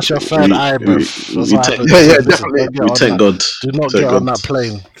 That's your fan, definitely. We thank God. Do not get on that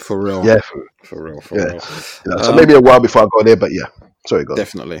plane. For real. Yeah, for real. So maybe a while before I go there, but yeah. Sorry, go on.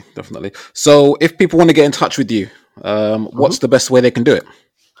 Definitely. So, if people want to get in touch with you, what's the best way they can do it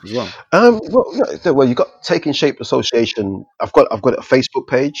as well? Well, you got Taking Shape Association. I've got a Facebook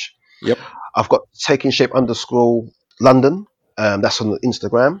page. Yep. I've got Taking Shape _London. That's on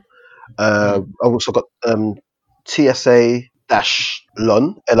Instagram. I've also got TSA-lon.com,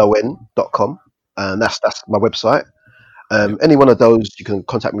 and that's my website. Any one of those, you can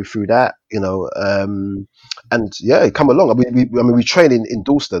contact me through that, and yeah, come along. We train in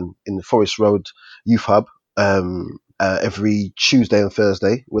Dalston in the Forest Road Youth Hub every Tuesday and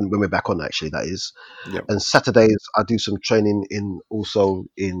Thursday when we're back on. Actually, that is. Yep. And Saturdays I do some training in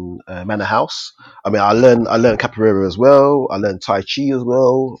Manor House. I learn capoeira as well. I learn Tai Chi as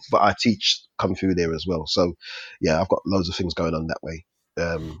well, but I teach Kung Fu there as well. So yeah, I've got loads of things going on that way.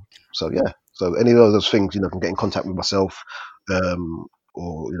 So yeah. So any of those things, can get in contact with myself,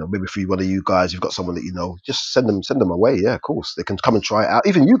 or maybe for one of you guys, you've got someone that just send them away. Yeah, of course, they can come and try it out.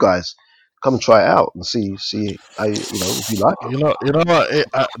 Even you guys, come and try it out and see how if you like it. You know what? Mate.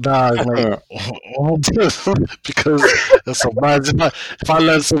 Because there's some bands. If I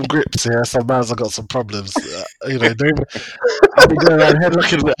learn some grips here, some bands have got some problems. I'll be going around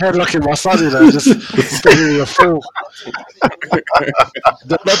headlocking my son, just giving you a fool.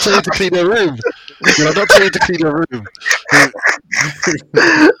 Not tell you to clean your room. Not tell you to clean your room.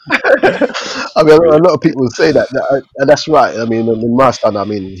 A lot of people say that, and that's right. In my son,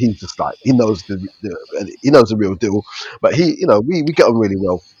 he's just like he knows the real deal. But we get on really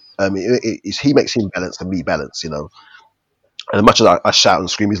well. He makes him balance and me balance, And as much as I shout and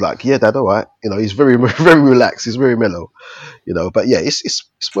scream, he's like, "Yeah, Dad, all right." He's very, very relaxed. He's very mellow, But yeah, it's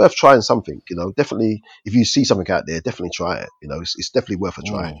worth trying something, Definitely, if you see something out there, definitely try it. It's definitely worth a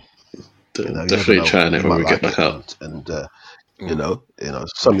try. Definitely trying it when we get back out. And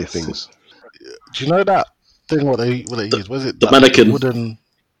so many things. Do you know that thing? What they use? Was it the mannequin?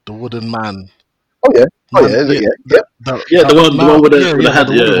 The wooden man. Oh yeah. The one with the head.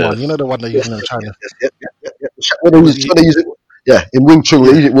 Yeah. One. You know the one they're using in China. Yes. When they use it. Yeah, in Wing Chun,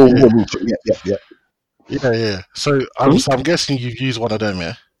 they use it. Wing Chun. Yeah. Yeah. So I'm guessing you've used one of them,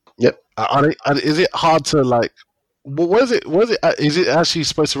 yeah. Yep. Is it hard to like? What is it? Is it actually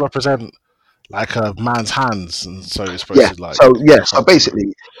supposed to represent like a man's hands, and so it's supposed to like? So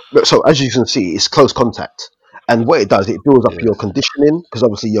basically, as you can see, it's close contact. And what it does, it builds up your conditioning, because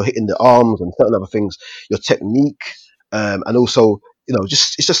obviously you're hitting the arms and certain other things, your technique, and also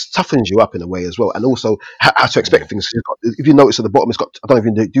just it just toughens you up in a way as well, and also how to expect things. If you notice at the bottom, it's got, I don't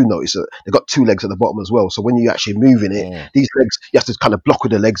know if you do notice that they've got two legs at the bottom as well. So when you actually moving it, these legs, you have to kind of block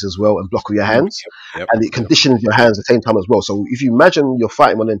with the legs as well and block with your hands, and it conditions your hands at the same time as well. So if you imagine you're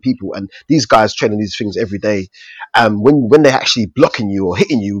fighting one of them people, and these guys training these things every day, when they're actually blocking you or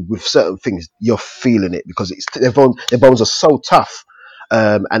hitting you with certain things, you're feeling it because their bones are so tough.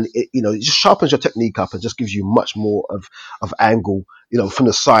 And it just sharpens your technique up and just gives you much more of angle, from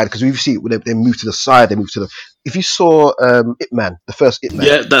the side. Because we see it when they move to the side, they move to the. If you saw Ip Man, the first Ip Man,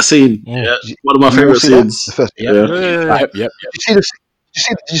 yeah, that scene, one of my favorite scenes. The first, Yep.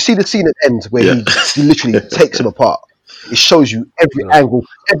 Did you see the scene at the end where he literally takes him apart? It shows you every angle,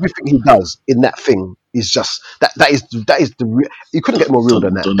 everything he does in that thing is just that is the real. You couldn't get more real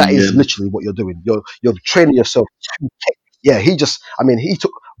than that. That is literally what you're doing. You're training yourself to take. Yeah, he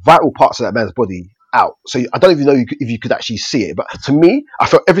took vital parts of that man's body out. So I don't even know if you could actually see it. But to me, I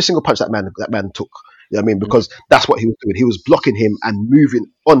felt every single punch that man took. You know what I mean? Because that's what he was doing. He was blocking him and moving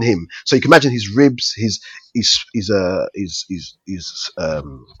on him. So you can imagine his ribs, his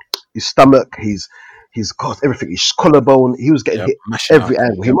stomach, his everything, his collarbone. He was getting hit every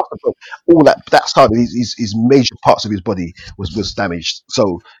angle. He must have broke all that side of his major parts of his body was damaged.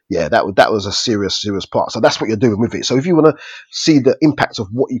 So yeah, that was a serious part. So that's what you're doing with it. So if you want to see the impact of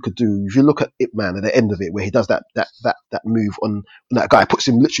what you could do, if you look at Ip Man at the end of it, where he does that move on that guy, puts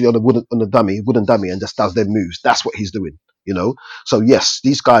him literally on a wooden dummy, and just does their moves. That's what he's doing. So yes,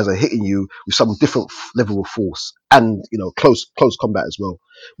 these guys are hitting you with some different level of force and close combat as well.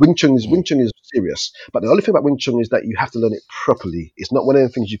 Wing Chun is serious, but the only thing about Wing Chun is that you have to learn it properly. It's not one of the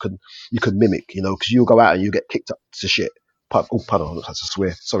things you can mimic, because you'll go out and you get kicked up to shit. Pardon, I have to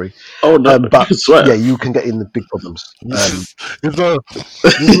swear. Sorry. Oh no, but yeah, you can get in the big problems. It's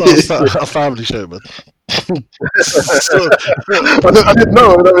not a family show, man. I didn't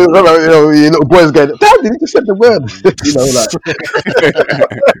know. Your little boys going, Dad, did you just said the word?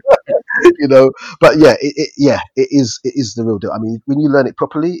 But yeah, it is the real deal. I mean, when you learn it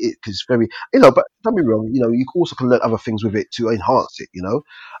properly, it is very, but don't be wrong, you also can learn other things with it to enhance it.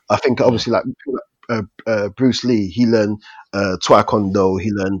 I think obviously like Bruce Lee, he learned Taekwondo,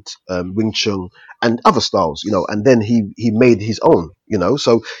 he learned Wing Chun and other styles, and then he made his own,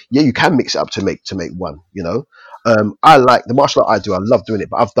 so yeah, you can mix it up to make one, I like the martial art I do. I love doing it,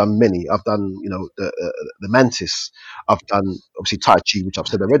 but I've done many. I've done, the Mantis. I've done obviously Tai Chi, which I've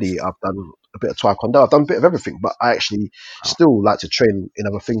said already. I've done a bit of Taekwondo. I've done a bit of everything, but I actually still like to train in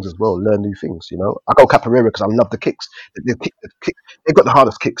other things as well, learn new things. I go Capoeira because I love the kicks. They've got the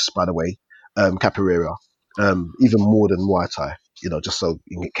hardest kicks, by the way. Capoeira, even more than Muay Thai. Just so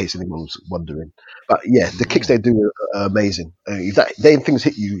in case anyone's wondering. But yeah, the kicks they do are amazing. If them things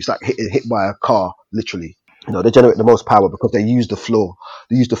hit you, it's like hit by a car, literally. They generate the most power because they use the floor.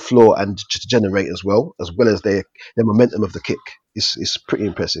 They use the floor and just generate as well as their momentum of the kick. It's pretty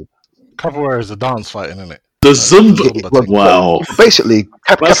impressive. Capoeira is a dance fighting, isn't it? The Zumba. Wow. Basically,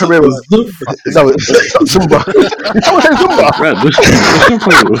 Capoeira. No, it's not Zumba. Someone said Zumba.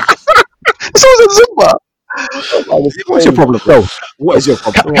 Someone said Zumba. What's your problem? No. What is your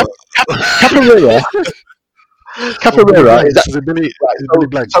problem? Capoeira is that Billy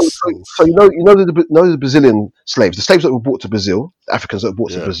Blanks. So the Brazilian slaves, the slaves that were brought to Brazil, the Africans that were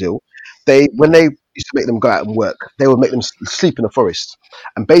brought to Brazil, when they used to make them go out and work, they would make them sleep in the forest.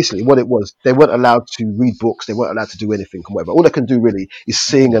 And basically what it was, they weren't allowed to read books, they weren't allowed to do anything and whatever. All they can do really is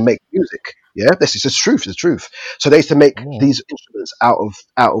sing and make music. Yeah, this is the truth. It's the truth. So they used to make these instruments out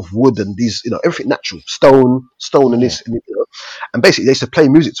of wood and these, everything natural, stone and this, and basically they used to play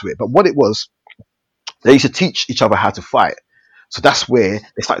music to it. But what it was, they used to teach each other how to fight. So that's where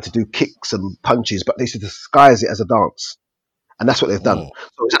they started to do kicks and punches, but they used to disguise it as a dance. And that's what they've done.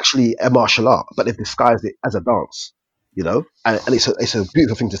 So it's actually a martial art, but they've disguised it as a dance, and it's a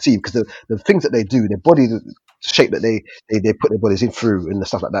beautiful thing to see because the things that they do, their body, the shape that they put their bodies in through and the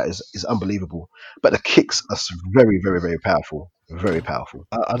stuff like that is unbelievable. But the kicks are very, very, very powerful. Very powerful.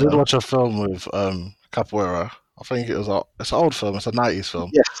 I did watch a film with Capoeira. I think it's an old film. It's a 90s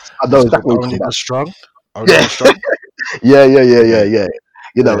film. Yes, I know exactly. Only the Strong. Yeah. Yeah.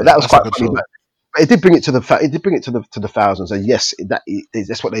 That was quite funny. But it did bring it to the thousands, and yes,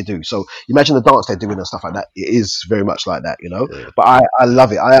 that's what they do. So imagine the dance they're doing and stuff like that. It is very much like that, Yeah. But I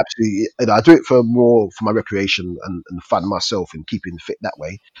love it. I absolutely, I do it for my recreation and fun myself and keeping fit that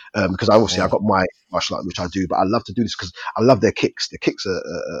way. Because I got my martial art which I do, but I love to do this because I love their kicks. The kicks are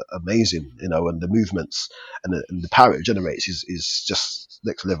amazing, and the movements and the power it generates is just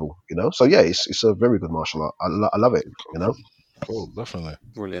next level, So yeah, it's a very good martial art. I love it, Cool, definitely.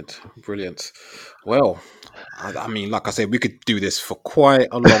 Brilliant. Well, I mean, like I said, we could do this for quite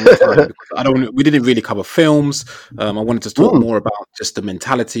a long time. We didn't really cover films. I wanted to talk more about just the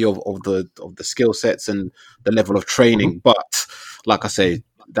mentality of the skill sets and the level of training. But like I say,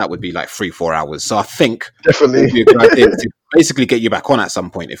 that would be like 3-4 hours. So I think definitely it would be a good idea to basically get you back on at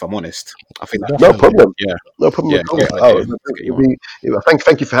some point. If I'm honest, I think no problem. Yeah, no problem at all.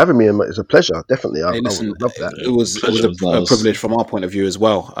 Thank you for having me. It's a pleasure. Definitely, I would love that. It was a privilege from our point of view as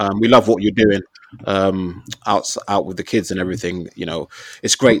well. We love what you're doing out with the kids and everything. You know,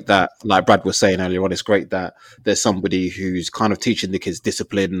 it's great that, like Brad was saying earlier on, it's great that there's somebody who's kind of teaching the kids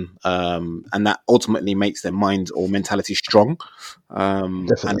discipline, and that ultimately makes their mind or mentality strong. And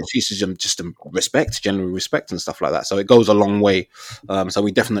it teaches them just general respect and stuff like that. So it goes a long way. So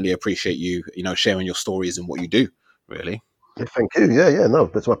we definitely appreciate you sharing your stories and what you do, really. Yeah, thank you. Yeah, no,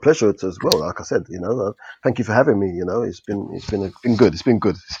 that's my pleasure as well. Like I said, thank you for having me. It's been good. It's been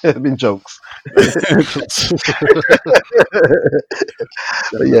good. It's been jokes.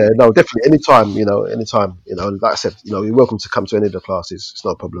 But yeah, no, definitely. Anytime. Like I said, you're welcome to come to any of the classes. It's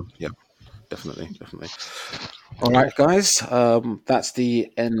not a problem. Yeah, definitely. All right, guys. That's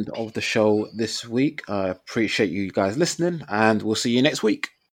the end of the show this week. I appreciate you guys listening, and we'll see you next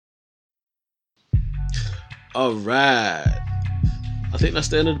week. All right. I think that's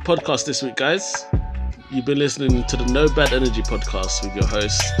the end of the podcast this week, guys. You've been listening to the No Bad Energy podcast with your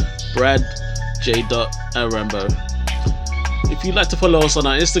hosts, Brad, J. and Rambo. If you'd like to follow us on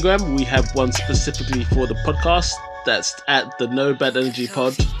our Instagram, we have one specifically for the podcast. That's at the No Bad Energy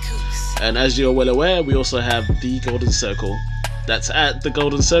Pod. And as you're well aware, we also have the Golden Circle. That's at the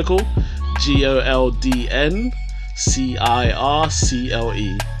Golden Circle, GOLDNCIRCLE.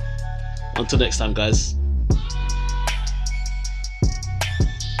 Until next time, guys.